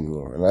Cudi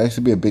anymore. And I used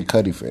to be a big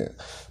Cudi fan.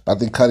 But I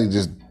think Cudi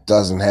just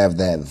doesn't have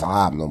that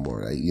vibe no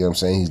more. Like, you know what I'm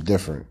saying? He's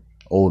different,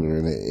 older,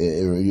 and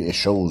it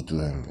shows to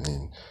him.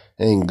 And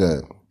it ain't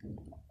good.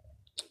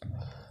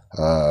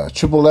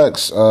 Triple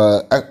X,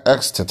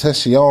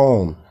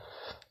 XXXTentacion,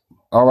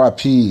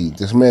 R.I.P.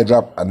 This man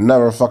dropped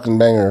another fucking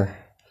banger.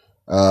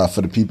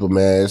 For the people,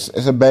 man.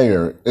 It's a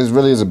banger. It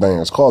really is a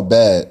banger. It's called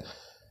Bad,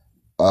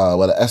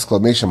 with an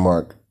exclamation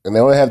mark. And they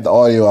only have the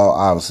audio out,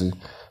 obviously.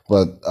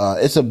 But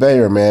it's a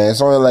banger, man.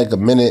 It's only like a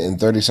minute and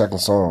 30-second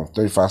song.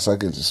 35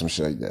 seconds or some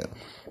shit like that.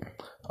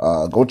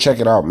 Go check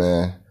it out,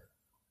 man.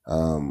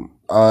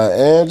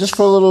 And just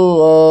for a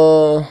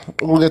little,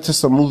 we'll get to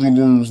some movie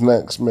news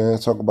next, man.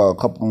 Talk about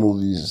a couple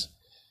movies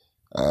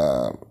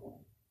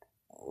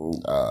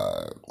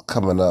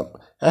coming up.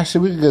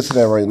 Actually, we can get to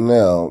that right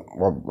now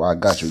while I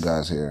got you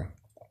guys here.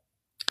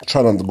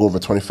 Try not to go over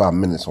 25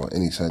 minutes on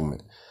any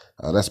segment.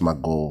 That's my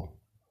goal.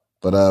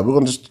 But we're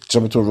going to just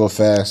jump into it real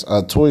fast.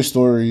 Toy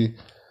Story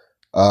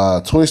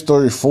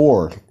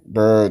 4. They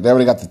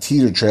already got the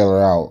teaser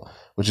trailer out,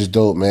 which is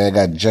dope, man.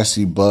 Got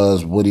Jesse,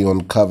 Buzz, Woody on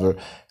the cover.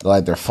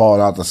 Like they're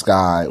falling out the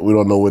sky. We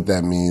don't know what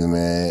that means,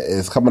 man.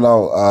 It's coming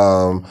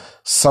out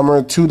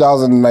summer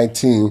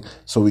 2019,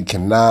 so we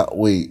cannot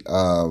wait.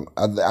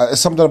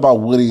 It's something about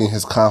Woody and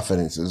his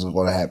confidence is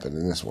going to happen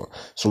in this one.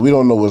 So we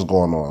don't know what's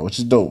going on, which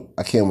is dope.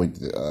 I can't wait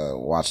to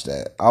watch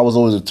that. I was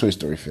always a Toy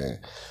Story fan.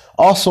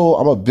 Also,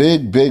 I'm a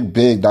big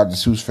Dr.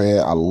 Seuss fan.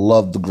 I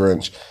love The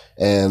Grinch.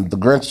 And The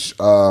Grinch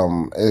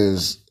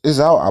is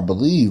out, I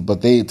believe.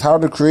 But Tyler,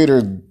 the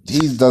creator,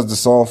 he does the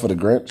song for The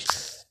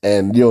Grinch.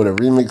 And, yo, the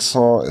remix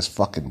song is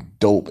fucking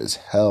dope as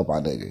hell, my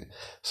nigga.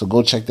 So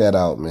go check that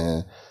out,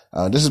 man.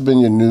 This has been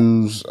your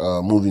news,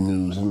 movie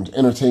news, and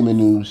entertainment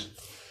news.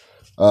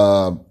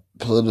 Some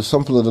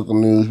political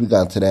news. We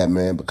got into that,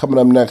 man. But coming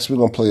up next, we're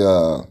going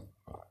to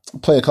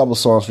play a couple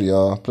songs for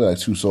y'all. Play like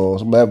 2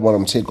 songs. I'm going to have one of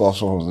them Takeoff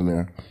songs in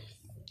there.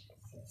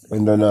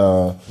 And then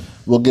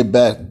we'll get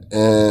back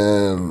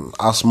and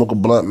I'll smoke a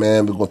blunt,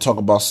 man. We're going to talk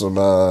about some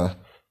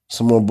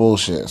more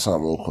bullshit.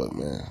 Something real quick,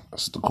 man.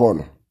 It's The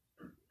Corner.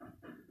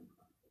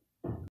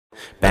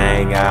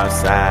 Bang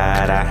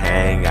outside, I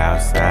hang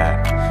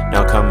outside.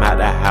 Don't come out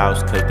the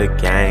house, cause the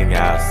gang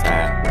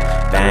outside.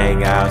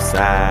 Bang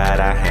outside,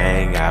 I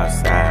hang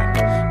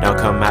outside. Don't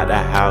come out the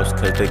house,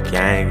 cause the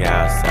gang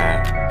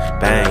outside.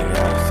 Bang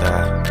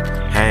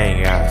outside,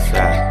 hang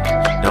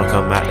outside. Don't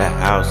come out the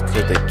house,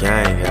 cause the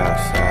gang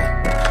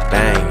outside.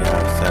 Bang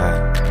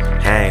outside,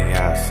 hang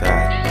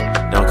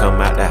outside. Don't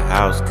come out the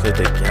house, cause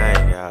the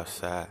gang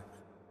outside.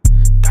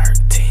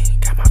 13,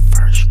 got my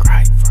first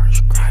strike.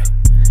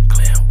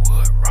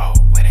 Glenwood Road,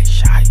 where they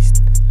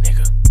shice,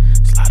 nigga.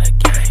 Slaughter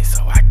gang,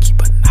 so I keep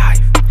a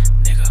knife,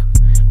 nigga.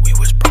 We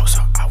was broke,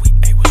 so all we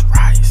ate was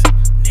rice,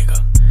 nigga.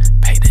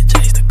 Pay the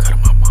J's to cut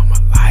on my mama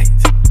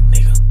lights,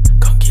 nigga.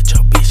 Come get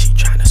your bitch, she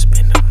tryna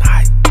spend the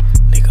night,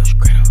 nigga.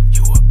 Straight up,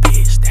 you a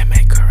bitch, that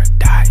make her a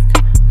dyke,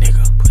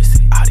 nigga.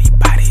 Pussy, all these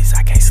bodies,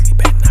 I can't sleep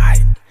at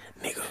night,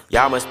 nigga.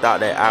 Y'all must thought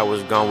that I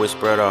was gone with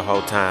spread the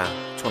whole time.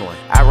 21.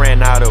 I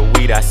ran out of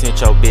weed, I sent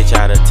your bitch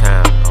out of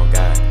town. Oh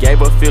God. Gave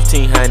her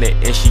 1,500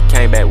 and she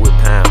came back with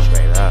pounds.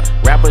 Straight up.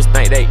 Rappers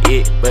think they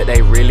it, but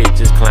they really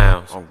just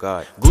clowns. Oh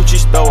God. Gucci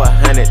stole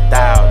 100,000,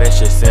 that's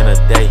just in a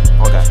day.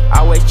 Oh God.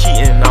 Always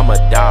cheating, I'm a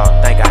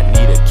dog, think I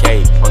need a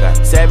cake. Oh God.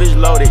 Savage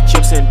loaded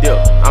chips and dip,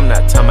 I'm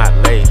not talking about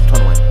late.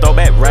 21.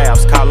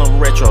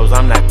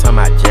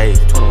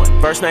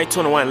 First name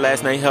 21,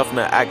 last name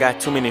Hefner. I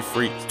got too many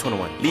freaks.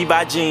 21.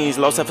 Levi jeans,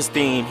 low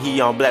self-esteem. He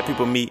on black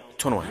people meat.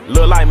 21.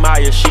 Look like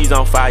Maya, she's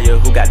on fire.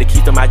 Who got the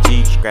keys to my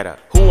Jeep? Straight up.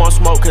 Who want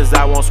smoke? Cause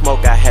I won't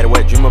smoke. I had a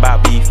wet dream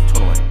about beef.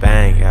 21.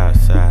 Bang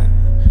outside,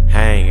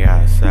 hang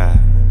outside.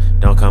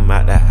 Don't come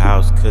out the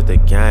house cause the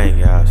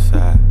gang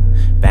outside.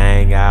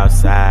 Bang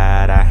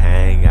outside, I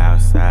hang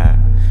outside.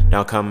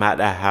 Don't come out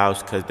the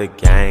house cause the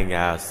gang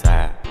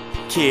outside.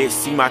 Kids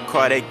see my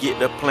car, they get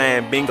the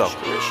plan bingo.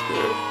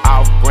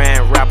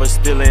 Off-brand rappers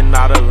stealing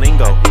all the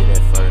lingo.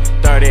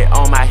 30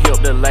 on my hip,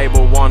 the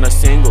label want a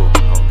single.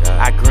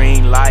 I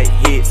green light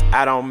hits,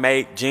 I don't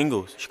make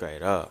jingles.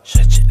 Straight up.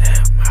 Shut your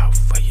damn mouth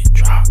before you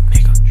drop,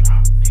 nigga.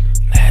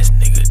 Last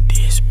nigga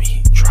diss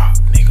me, drop,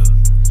 nigga.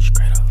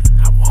 Straight up.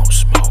 I won't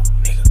smoke,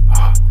 nigga.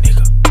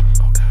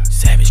 Nigga.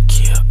 Savage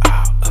kill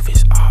all of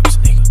his ops,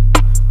 nigga.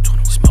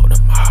 Smoke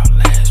them all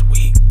last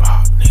week,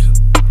 Bob, nigga.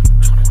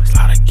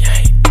 Slaughter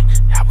gang,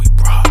 how we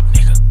brought,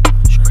 nigga.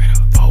 Straight up.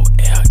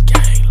 4L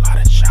gang, lot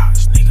of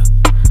shots, nigga.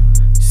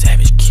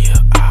 Savage kill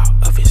all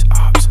of his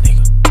ops,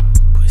 nigga.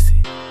 Pussy.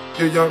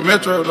 Yeah, young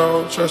Metro,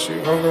 don't trust you,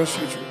 I'm gonna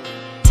shoot you.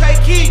 Take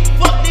heat,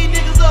 fuck these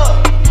niggas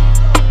up.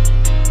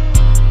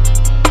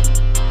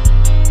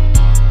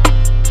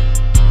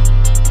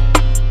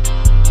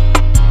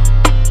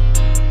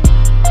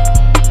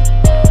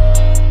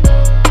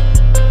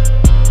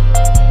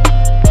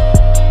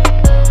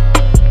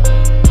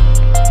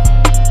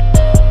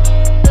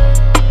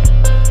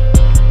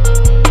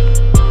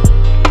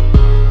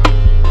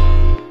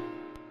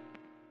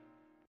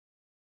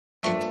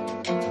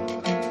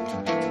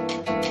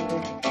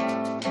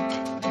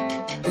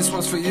 This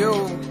one's for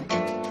you.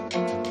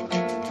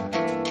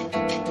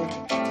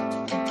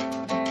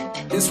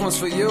 This one's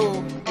for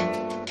you.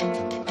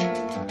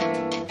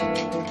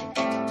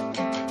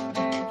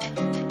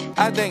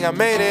 I think I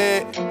made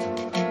it.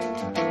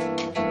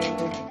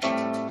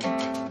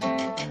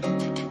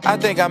 I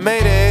think I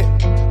made it.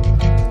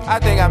 I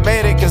think I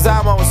made it, cause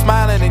I'm always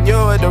smiling and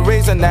you're the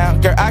reason now.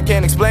 Girl, I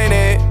can't explain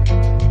it.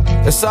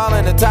 It's all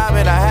in the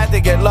timing. I had to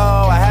get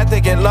low, I had to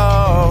get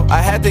low,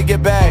 I had to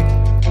get back.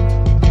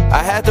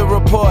 I had to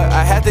report,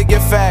 I had to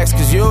get facts,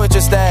 cause you were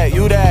just that,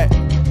 you that.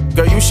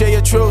 Girl, you share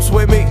your truths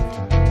with me,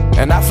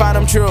 and I find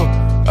them true.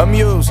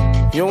 Amused,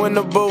 you in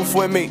the booth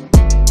with me.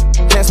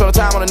 Can't spend no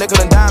time on a nickel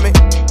and dime it.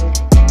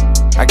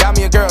 I got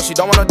me a girl, she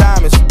don't want no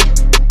diamonds.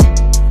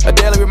 A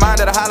daily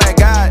reminder to holler at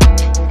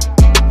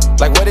God.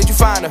 Like, where did you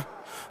find her?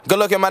 Good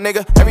looking, my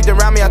nigga. Everything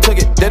around me, I took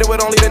it. Did it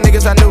with only the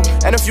niggas I knew.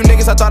 And a few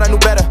niggas I thought I knew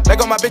better. Let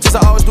go my bitches,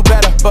 I always do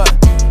better. But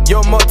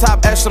you're more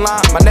top echelon.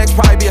 My next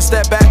probably be a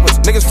step backwards.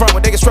 Niggas front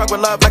when niggas struck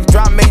with love like a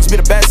drama mates be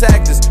the best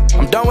actors.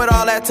 I'm done with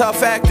all that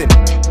tough acting.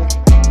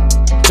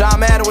 John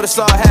Madden would've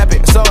saw it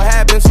happen. So it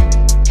happens.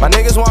 My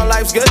niggas want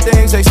life's good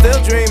things, they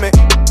still dreaming.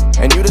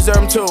 And you deserve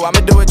them too,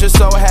 I'ma do it just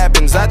so it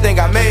happens. I think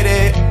I made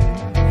it.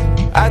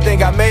 I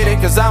think I made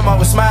it, cause I'm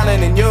always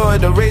smiling and you're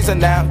the reason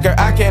now. Girl,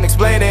 I can't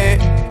explain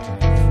it.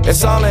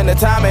 It's all in the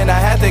timing. I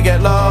had to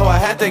get low, I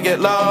had to get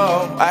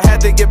low, I had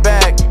to get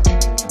back.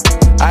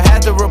 I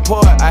had to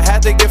report, I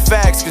had to get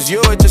facts, cause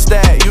you were just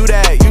that, you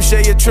that. You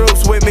share your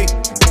truths with me,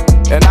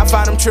 and I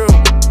find them true.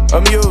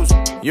 Amused,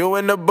 you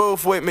in the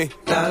booth with me.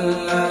 La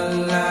la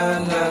la la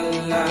la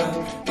la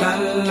la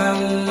la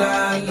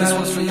la. This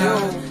one's for you.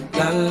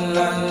 La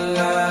la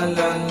la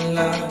la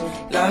la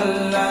la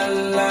la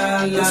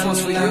la. This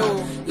one's for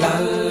you. La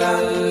la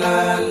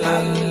la la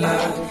la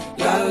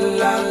la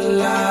la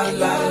la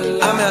la.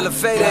 I'm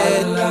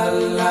elevated.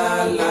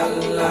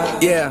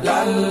 Yeah.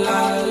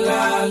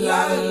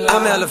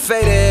 I'm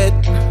elevated.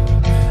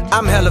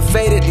 I'm hella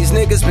faded. These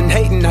niggas been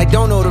hating, I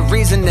don't know the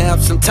reason now.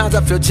 Sometimes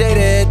I feel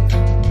jaded.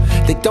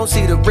 They don't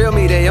see the real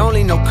me, they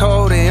only know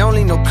code, they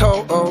only know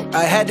code. Oh,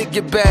 I had to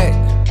get back.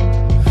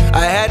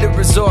 I had to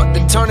resort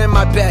to turning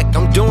my back.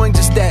 I'm doing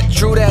just that,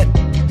 true that.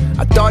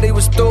 I thought he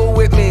was through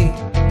with me,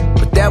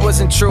 but that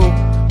wasn't true.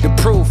 The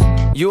proof,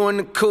 you in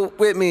the coop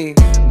with me.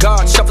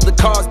 God shuffled the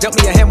cards,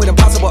 dealt me a hand with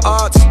impossible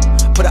odds.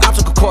 Put an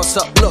obstacle course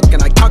up, look,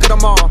 and I conquered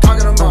them all.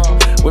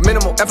 With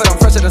minimal effort, I'm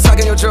fresher than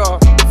sucking your jaw.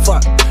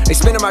 Fuck, they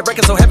spinning my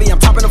record so heavy, I'm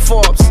topping the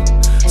Forbes.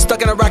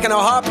 Stuck in a rock in a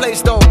hard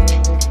place though.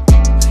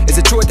 Is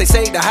it true what they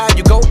say, the higher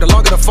you go, the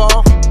longer the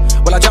fall?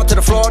 Well, I dropped to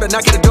the floor, the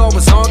knock at the door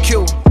was on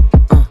cue.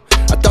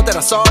 I thought that I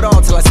saw it all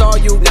till I saw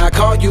you. Now I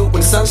call you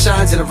when the sun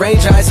shines and the rain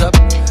dries up.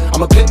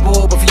 I'm a pit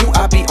bull, but for you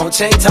I be on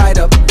chain tied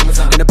up.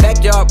 In the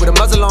backyard with a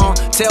muzzle on,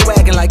 tail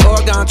wagging like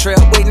Oregon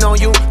Trail, waiting on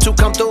you to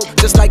come through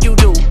just like you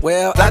do.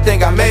 Well, I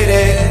think I made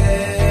it.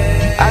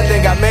 I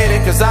think I made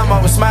it, cause I'm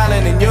always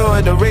smiling and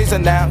you're the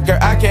reason now. Girl,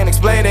 I can't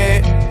explain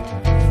it.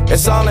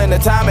 It's all in the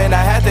timing.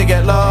 I had to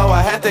get low,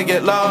 I had to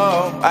get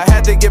low, I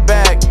had to get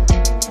back.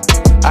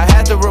 I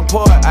had to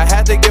report, I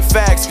had to get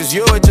facts, cause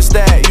you were just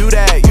that, you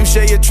that. You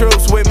share your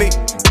truths with me,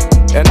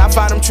 and I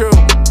find them true.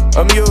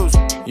 Amused,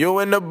 you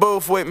in the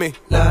booth with me.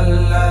 La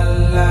la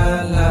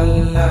la la la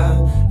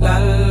la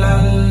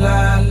la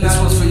la. This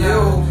one's for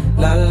you.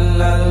 La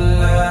la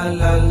la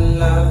la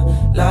la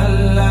la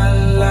la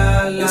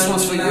la. This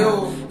one's for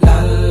you.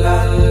 La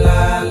la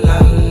la la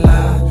la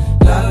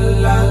la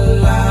la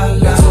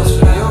la.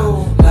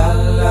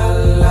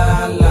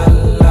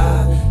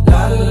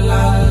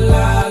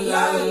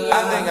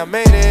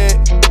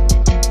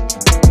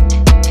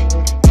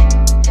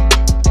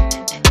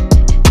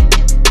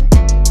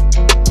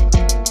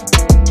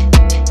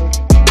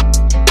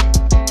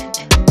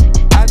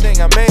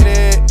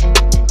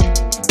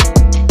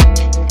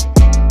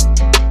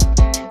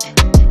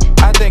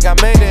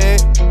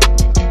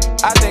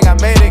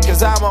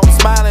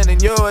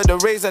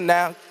 reason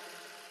now.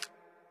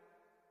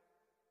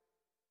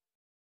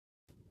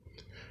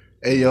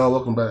 Hey y'all,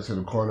 welcome back to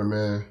the corner,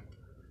 man.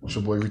 It's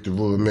your boy Rick the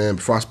Ruler, man.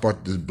 Before I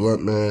spark this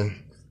blunt,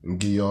 man, and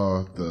give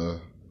y'all the,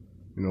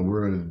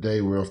 word of the day,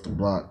 we're off the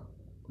block.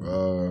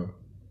 I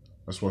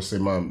just want to say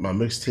my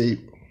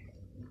mixtape,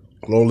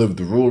 Long Live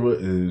the Ruler,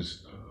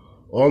 is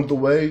on the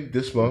way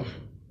this month.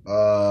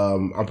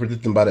 I'm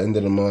predicting by the end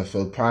of the month,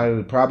 so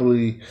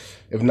probably,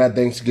 if not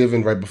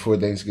Thanksgiving, right before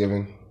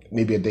Thanksgiving,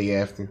 maybe a day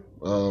after.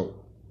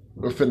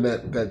 Within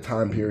that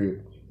time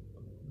period.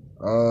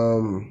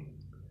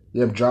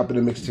 Yeah, I'm dropping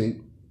a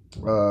mixtape.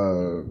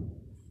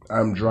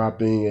 I'm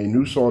dropping a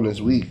new song this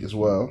week as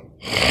well.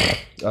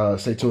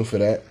 Stay tuned for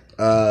that.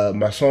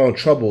 My song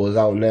Trouble is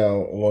out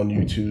now on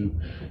YouTube.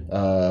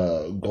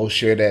 Go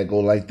share that, go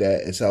like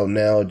that. It's out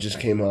now. It just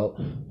came out.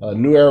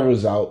 New Era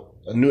is out.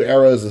 New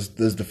Era is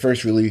the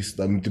first release,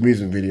 the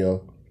music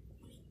video.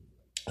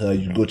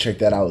 You can go check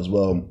that out as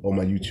well on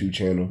my YouTube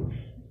channel.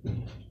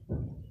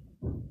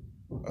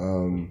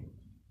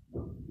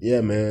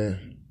 Yeah,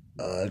 man.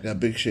 I got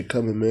big shit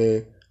coming,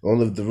 man. Long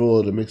Live the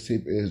Rule. The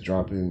mixtape is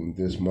dropping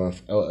this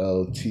month.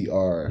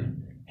 LLTR.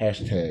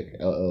 Hashtag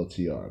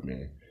LLTR,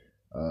 man.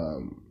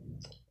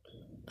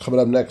 Coming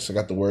up next, I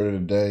got the word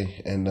of the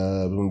day, and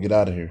we're going to get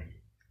out of here.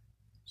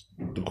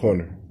 The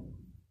corner.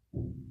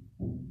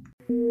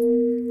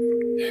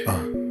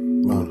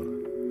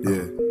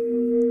 Yeah.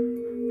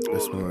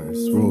 This one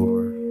is for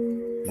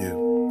you.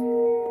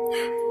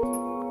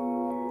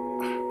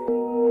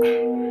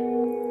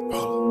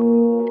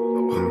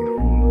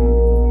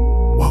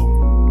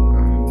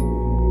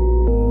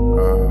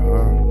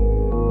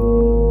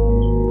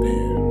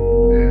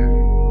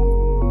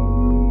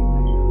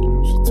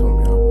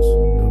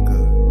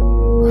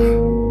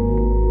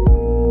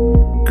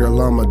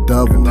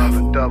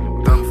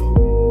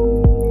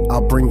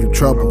 I'll bring you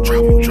trouble.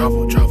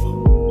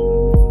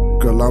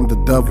 Girl, I'm the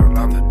devil.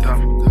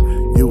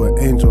 You an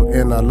angel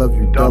and I love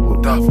you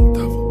double.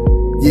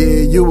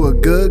 Yeah, you a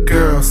good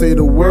girl, say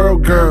the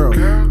world, girl.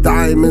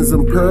 Diamonds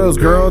and pearls,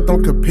 girl,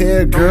 don't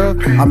compare, girl.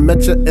 I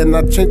met you and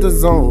I changed the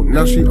zone,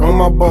 now she on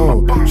my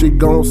bone. She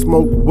gon'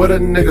 smoke with a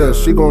nigga,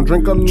 she gon'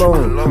 drink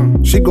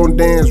alone. She gon'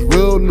 dance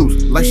real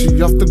loose, like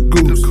she off the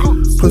goose.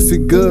 Pussy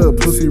good,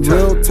 pussy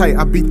real tight,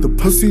 I beat the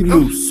pussy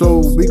loose.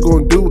 So we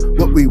gon' do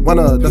what we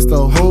wanna, that's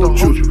the whole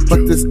truth.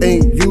 But this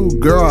ain't you,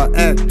 girl, I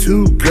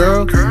attitude,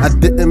 girl. I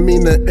didn't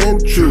mean to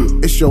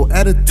intrude, it's your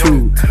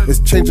attitude. It's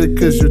changing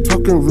cause you're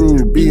talking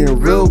rude, being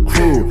real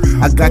cruel.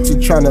 I got you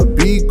tryna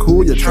be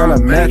cool, you're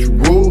tryna match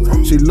rules.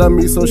 She love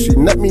me so she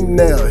let me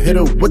nail, hit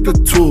her with the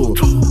tool.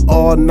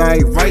 All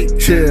night, right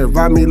chair,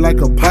 ride me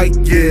like a bike,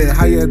 yeah.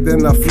 Higher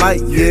than a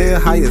flight, yeah.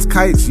 High as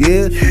kites,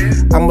 yeah.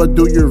 I'ma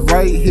do you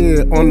right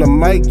here on the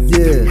mic,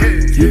 yeah.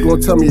 You gon'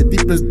 tell me your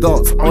deepest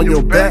thoughts on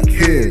your back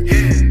here.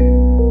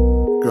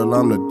 Girl,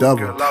 I'm the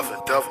devil.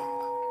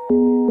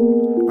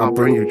 I'll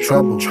bring you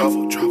trouble.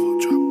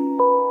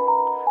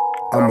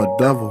 I'm a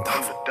devil.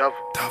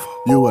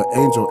 You an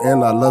angel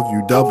and I love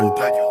you double.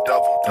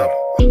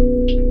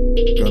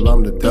 Girl,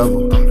 I'm the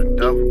devil.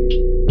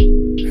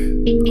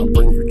 I'll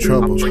bring you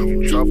trouble.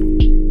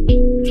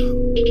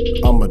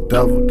 I'm a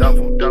devil.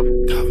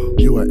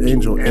 You an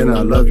angel and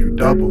I love you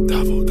double.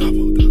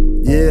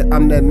 Yeah,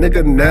 I'm that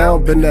nigga now,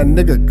 been that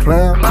nigga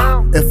clown.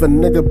 If a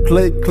nigga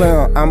play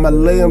clown, I'ma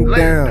lay him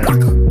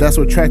down. That's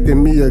what attracted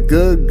me, a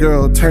good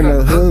girl. Turn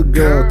a hood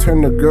girl,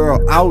 turn the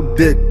girl out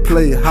dick.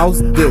 Play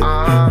house dick.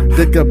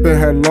 Dick up in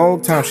her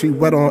long time, she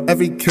wet on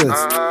every kiss.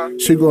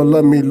 She gon'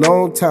 love me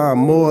long time,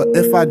 more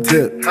if I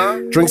dip.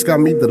 Drinks got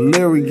me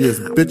delirious,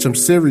 bitch I'm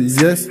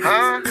serious.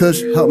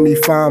 Kush help me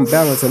find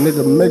balance, a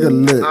nigga mega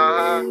lit.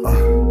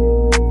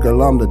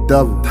 Girl, I'm the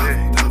devil.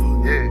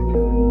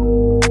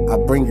 I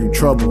bring you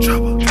trouble.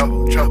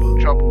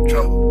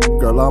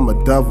 Girl, I'm a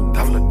devil.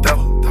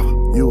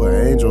 You an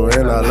angel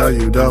and I love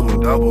you double.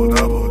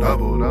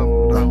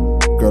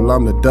 Girl,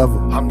 I'm the devil.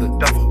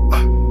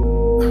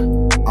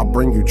 I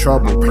bring you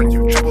trouble.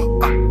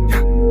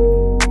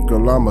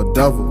 Girl, I'm a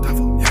devil.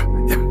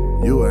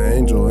 You an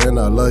angel and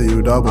I love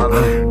you double.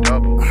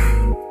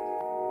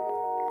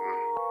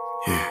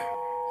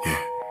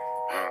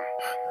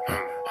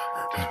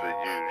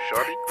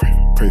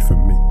 Pray for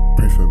me,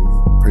 pray for me,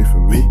 pray for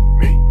me,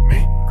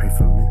 pray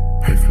for me,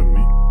 pray for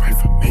me, pray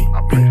for me. I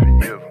pray for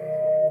you.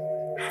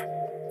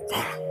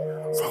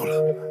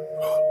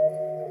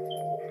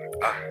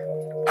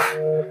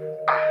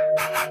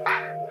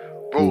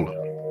 Roller.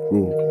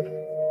 Roller.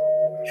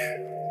 Yeah.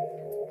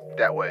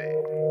 That way.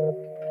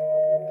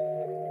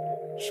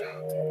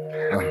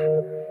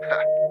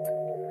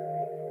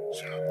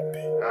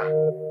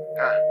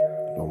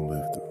 Long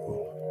live the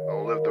ruler.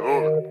 Long live the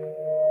ruler.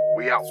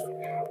 We out.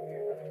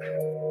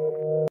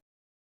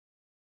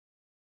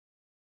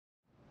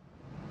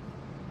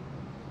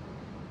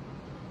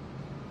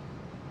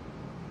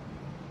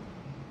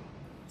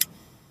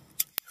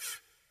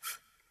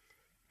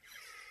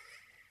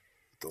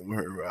 Don't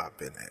worry where I've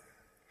been at.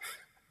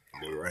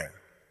 I'm around.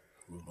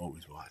 I'm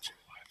always watching.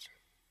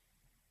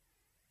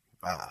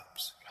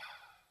 Vibes.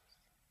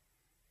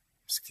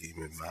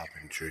 Scheming,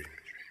 mobbing, dreaming.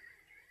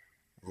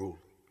 Rule.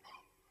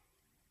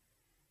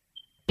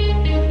 All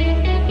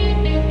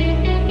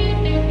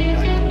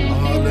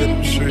in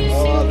them streets.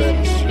 All in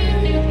them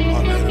streets.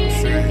 All in them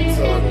streets.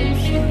 All in them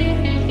streets.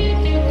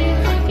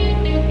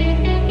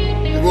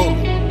 Rule.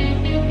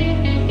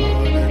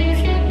 All in them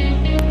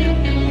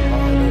streets.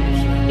 All in them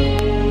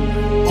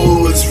streets.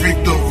 Oh, it's Rick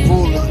the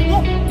Ruler.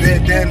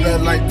 Bandana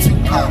like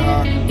Tupac.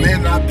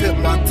 Man, I put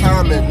my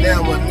time in.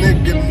 Now a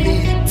nigga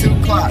need 2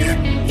 o'clock.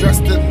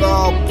 Dressed in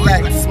all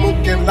black,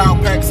 smoking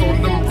loud packs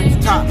on them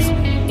rooftops.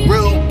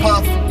 Real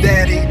puff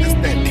daddy, this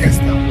that can't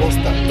stop, won't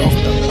stop, don't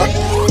stop.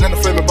 Then the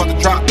flame about to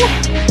drop.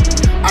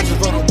 I just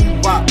wrote a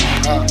woo-wop.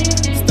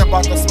 Step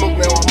out the smoke,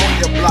 now I'm on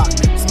your block.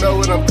 Smell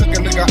what I'm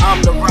cooking, nigga,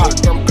 I'm the rock.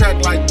 I'm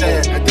cracked like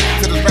that.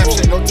 Addicted to this rap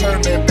shit, no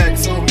turning back.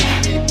 So many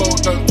people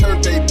done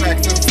turned they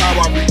backs. This is how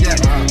I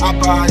react. I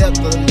buy up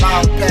the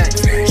loud packs.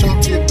 Show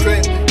to your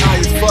crib,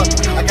 high as fuck.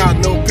 I got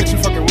no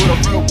picture fucking with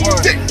a real one.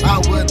 I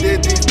would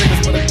did these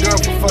niggas with a gun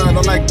for fun.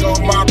 I like all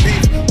my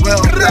beef, well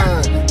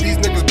done. These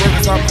niggas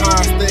burgers, I'm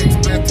high stakes.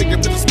 Man, take a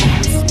bit of smoke,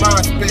 this is my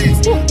space.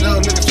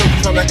 Little niggas show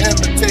me trying to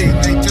imitate.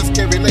 They just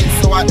can't relate,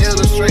 so I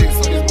illustrate.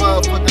 So these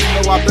motherfuckers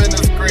know I've been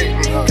this great.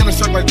 Killing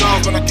shark like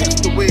dogs when I catch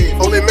the wave.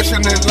 Only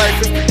mission in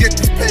life is to get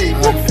this paid.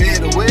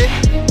 Fade away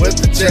with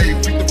the J.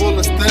 Freak the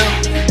bullet still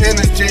in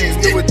his J's.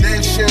 New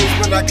additions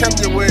when I come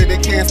your way. They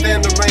can't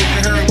stand the rain.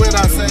 They heard what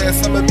I said.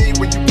 Some of me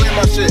when you play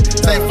my shit.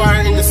 Say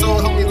fire in your soul,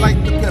 help me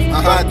light the pimp.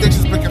 My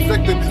addiction's been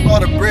conflicted. All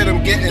the bread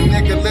I'm getting,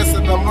 nigga,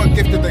 listen. I'm more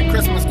gifted than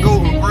Christmas.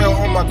 Golden grill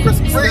on my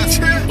Christmas list.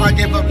 I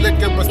gave up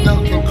liquor, but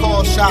still can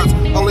call shots.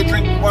 Only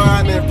drink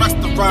wine in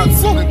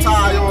restaurants. Suit and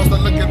tie on, so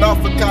looking out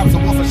for cops. A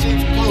wolf of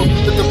sheep's clothes,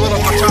 with the blood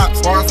on my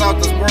chops. Bars out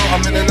this world,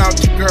 I'm in and out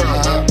your girl.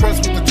 Prince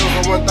with the jewels,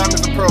 I want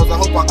diamonds and pearls. I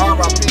hope I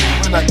RIP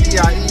when I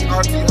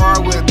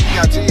EIE-RTR with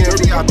PIG and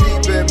VIP.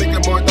 Been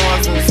making more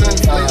dollars than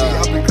since lately.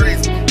 I've been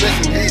crazy,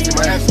 vision hazy,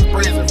 my actions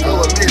brazen,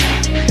 feel amazing.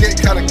 Get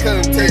kinda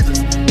contagious,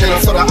 and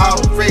I'm sorta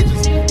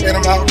outrageous. And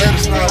I'm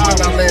outlandish when I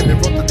landed.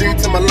 Wrote the D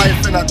to my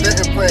life and I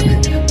didn't plan it.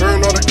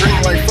 Burn all the green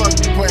like fuck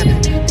the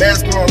planet.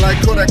 Mask on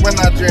like Kodak when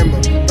I jam her.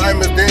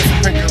 Diamonds dancing,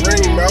 pink and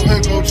ring.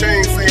 Mountain gold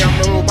chain, say I'm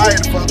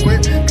nobody to fuck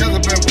with. Cause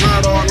I've been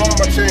blood all on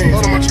my chain. All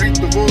of my treat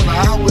the ruler,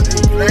 I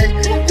wouldn't play.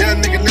 Young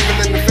nigga living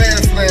in the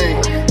fast lane.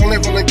 Only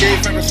rolling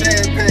game for the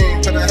champagne.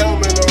 Put a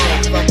helmet on,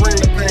 cause I bring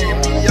the pain.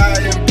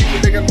 B.I.M.B.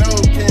 nigga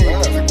no king.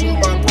 Cause I grew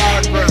my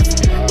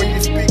progress. When you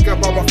speak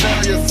up on my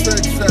failure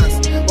success.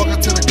 Welcome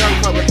to the gun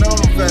club with no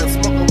vest.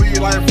 Smoking weed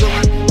like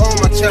fluid on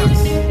my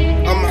chest.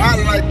 I'm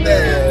hot like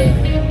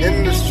that.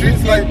 In the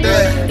streets like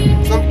that.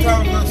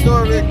 Sometimes the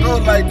story go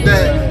like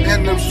that.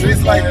 In them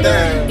streets like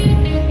that.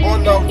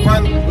 On the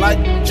run like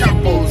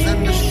Chappos.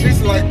 In the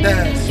streets like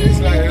that. Streets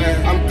like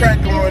that. I'm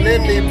crack on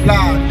any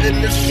block.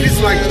 In the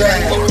streets like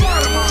that.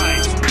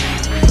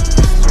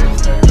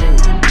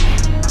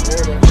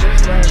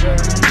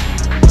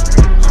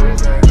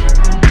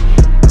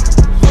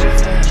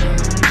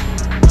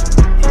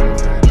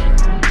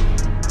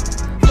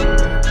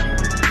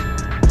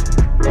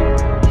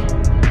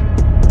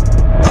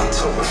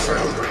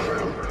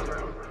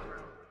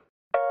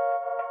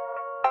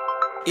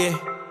 Yeah.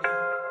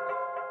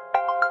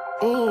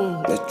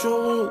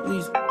 Metro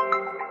Weezy.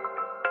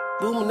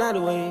 Booming out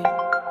the way. We've done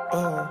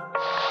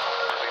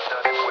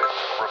it with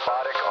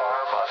robotic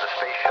arm on the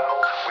space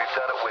shuttle. We've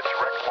done it with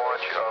direct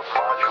launch of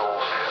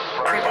modules.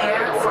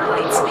 Prepare for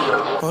light speed.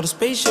 For the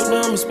spaceship,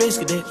 now I'm a space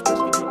cadet.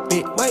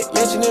 Big white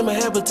mansion in my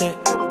habitat.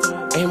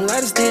 Aim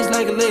light a stage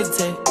like a laser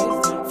tag.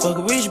 Fuck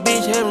a rich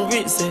bitch, having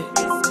rich set.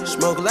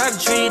 Smoke a lot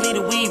of trees, need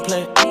a weed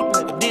plant.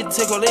 I did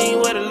take a lean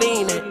where the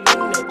lean at.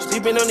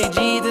 Sleeping on these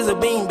G's is a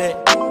beanbag.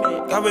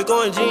 Got red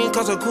going jeans,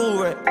 cause a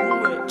cool rat.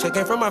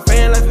 Checking from my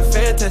fan life is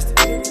fantastic.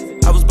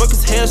 I was broke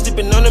as hell,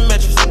 sleeping on the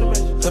mattress.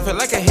 So felt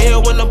like a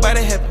hell when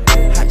nobody happy.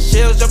 Hot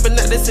shells jumping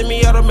out, they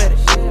semi-automatic.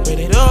 Made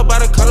it up by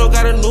the color,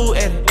 got a new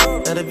edit.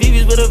 Now the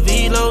VV's with a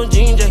V-long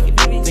jean jacket.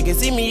 They can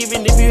see me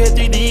even if you had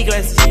 3D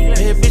glasses.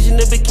 Bad bitch in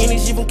the bikini,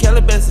 she from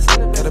Calabasas.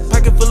 Got a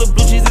pocket full of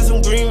blue cheese and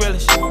some green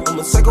relish. I'm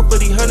a psycho for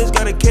these hunters,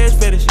 got a cash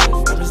fetish.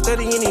 I've been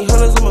studying these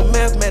hunters, I'm a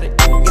mathematic.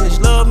 And this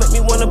love make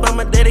me wanna buy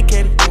my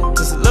dedicated.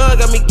 This love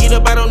got me geeked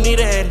up, I don't need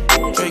a addict.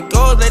 Trade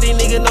gold, let these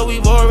niggas know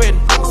we've already.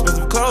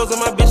 Expensive clothes on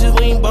my bitches,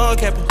 we ain't ball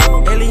capping.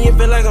 Alien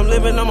feel like I'm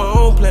living on my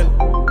own planet.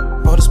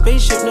 Bought a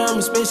spaceship, now I'm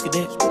a space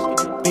cadet.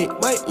 Big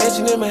white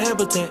mansion in my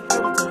habitat.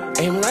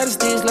 Aim light a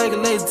stage like a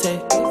laser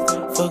tag.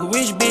 Fuck a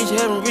rich bitch,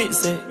 having rich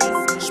set.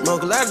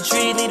 Smoke a lot of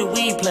trees, need a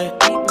weed plant.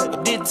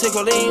 I did take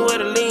a lean where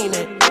the lean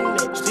at.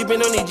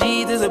 Sleeping on these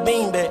G's is a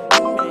beanbag.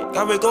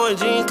 Got red going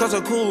jeans, cause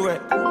a cool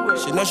rat.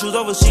 Shit, no shoes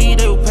overseas,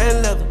 they were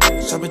pan leather.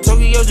 Shop in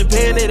Tokyo,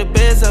 Japan, they the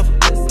best ever.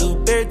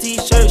 Blueberry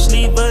t-shirt,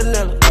 sleeve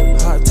vanilla.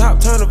 Hard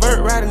top, turn a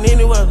vert, riding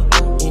any weather.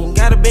 You ain't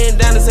gotta bend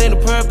down, this ain't a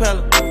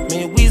propeller.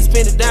 Man, we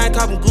spend it down,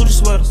 copping Gucci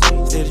sweaters.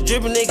 Instead of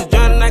dripping niggas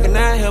drowning, I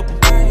cannot help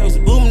them. Used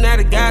to booming out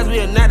of guys, we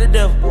are not the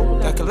devil.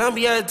 Got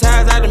Colombia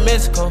ties out of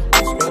Mexico.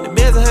 Smell the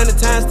beds 100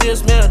 times, still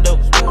smell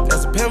dope. Got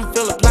some pimp,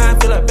 feel applying,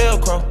 feel like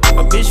Velcro.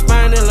 My bitch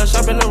fine and love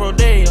shopping on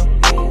Rodeo.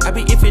 I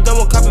be if you don't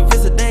want copy,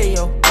 it's a day,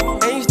 yo.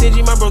 Ain't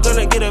stingy, my bro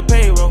gonna get a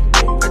payroll.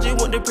 I just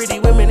want the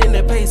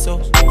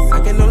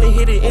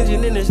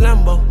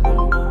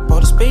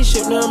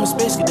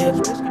space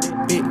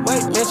cadet. Big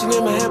white mansion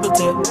in my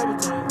habitat.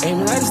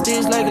 Aiming like a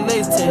stitch like a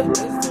laser tag.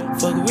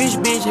 Fuck a rich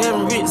bitch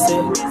having rich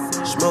sex.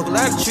 Smoke a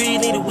lot of trees,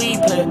 need a weed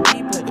plant.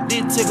 But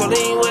this tickle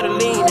lean where the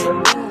lean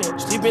at.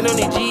 Sleeping on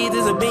these G's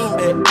is a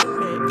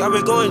beanbag. Got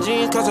me going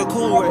jeans cause I'm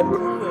cool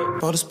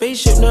rap. Bought a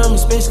spaceship, now I'm a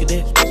space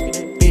cadet.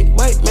 Big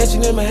white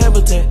mansion in my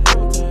habitat.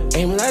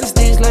 Aiming like a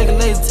stitch like a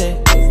laser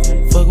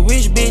tag. Fuck a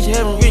rich bitch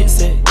having rich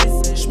sex.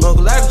 Smoke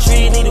a lot of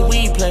trees, need a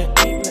weed plant.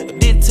 But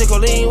this tickle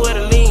lean where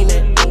the lean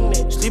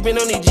at. Sleeping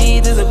on these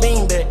G's is a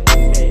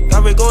beanbag.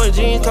 Got me going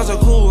jeans cause I'm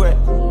cool rap.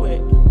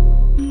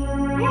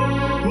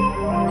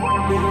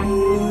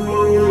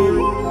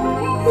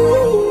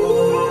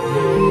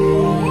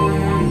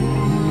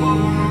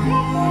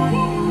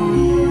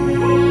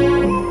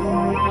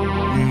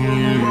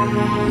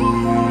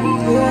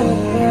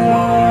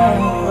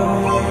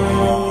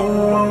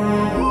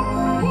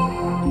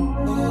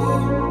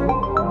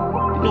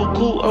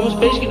 I'm a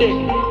space cadet.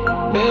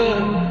 Yeah.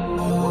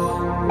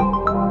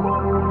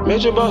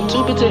 Metro bought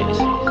 2 protects.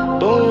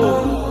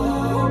 Boom.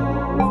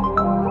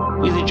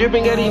 Weezy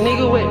dripping, got these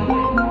niggas wet.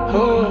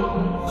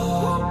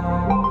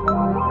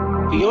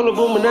 We on the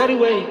Illuminati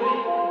way.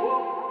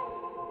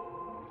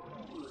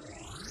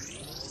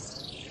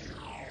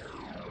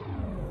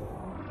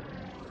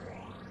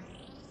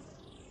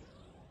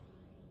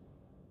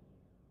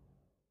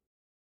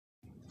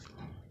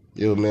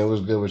 Yo, man,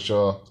 what's good with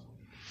y'all?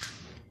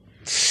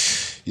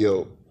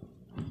 Yo,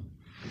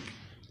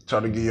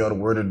 trying to give y'all the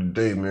word of the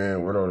day,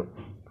 man. Word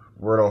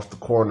off the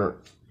corner.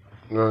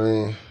 You know what I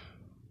mean?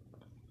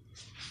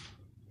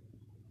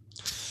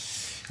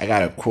 I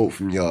got a quote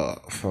from y'all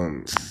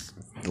from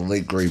the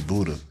late great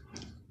Buddha.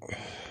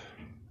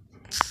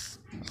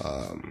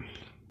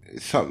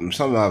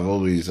 Something I've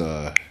always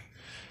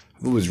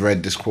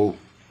read this quote.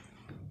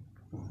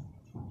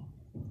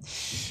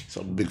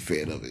 So I'm a big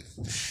fan of it.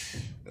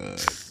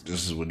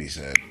 This is what he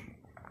said,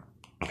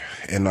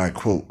 and I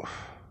quote: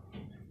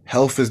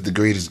 "Health is the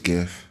greatest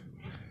gift,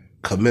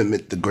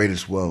 commitment the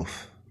greatest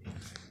wealth,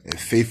 and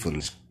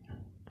faithfulness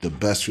the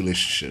best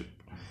relationship."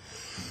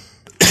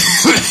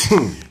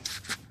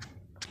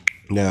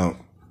 Now,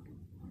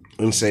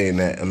 I'm saying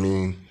that, I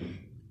mean,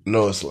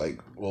 no, it's like,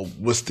 well,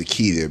 what's the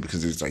key there?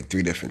 Because there's like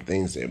 3 different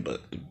things there,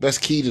 but the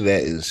best key to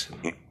that is,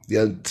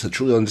 to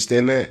truly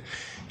understand that,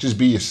 just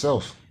be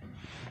yourself.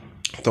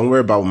 Don't worry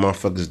about what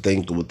motherfuckers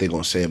think or what they're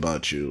gonna say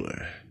about you.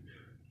 Or,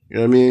 you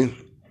know what I mean?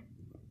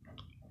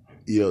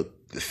 You know,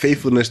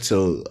 faithfulness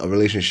to a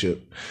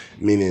relationship,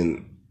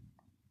 meaning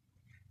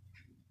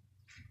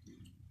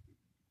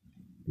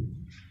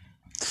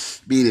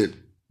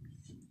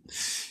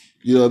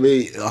you know what I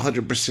mean,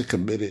 100%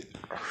 committed.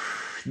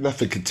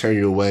 Nothing can turn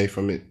you away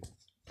from it.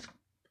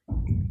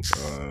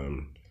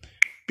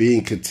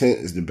 Being content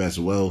is the best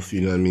wealth,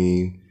 you know what I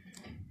mean?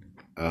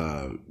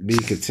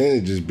 Being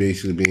content is just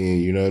basically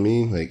being, you know what I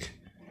mean, like,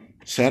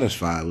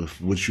 satisfied with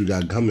what you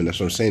got coming. That's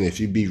what I'm saying. If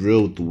you be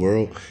real with the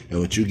world and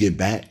what you get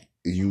back,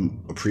 you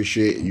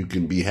appreciate, you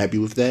can be happy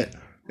with that,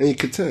 and you're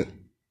content.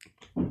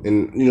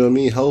 And you know what I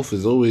mean, health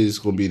is always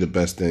going to be the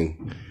best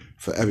thing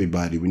for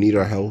everybody. We need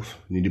our health.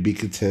 We need to be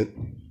content.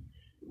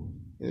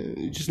 And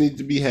you just need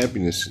to be have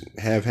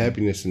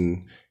happiness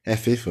and have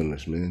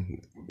faithfulness,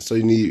 man. So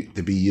you need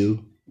to be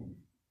you,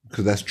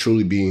 because that's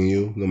truly being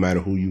you, no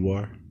matter who you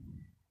are.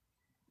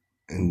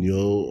 And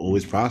you'll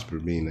always prosper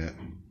being that.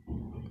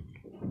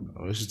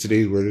 Oh, this is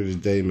today's word of the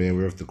day, man.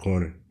 We're off the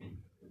corner.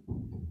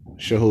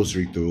 It's your host,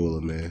 Rick the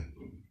Ruler, man.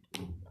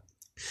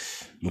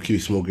 I'm gonna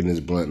keep smoking this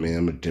blunt, man.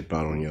 I'm gonna dip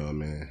out on y'all,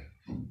 man.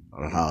 I'm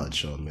gonna holler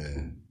at y'all,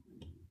 man.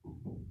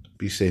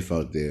 Be safe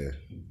out there.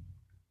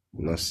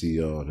 And I'll see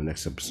y'all in the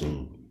next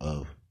episode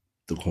of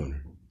The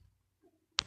Corner.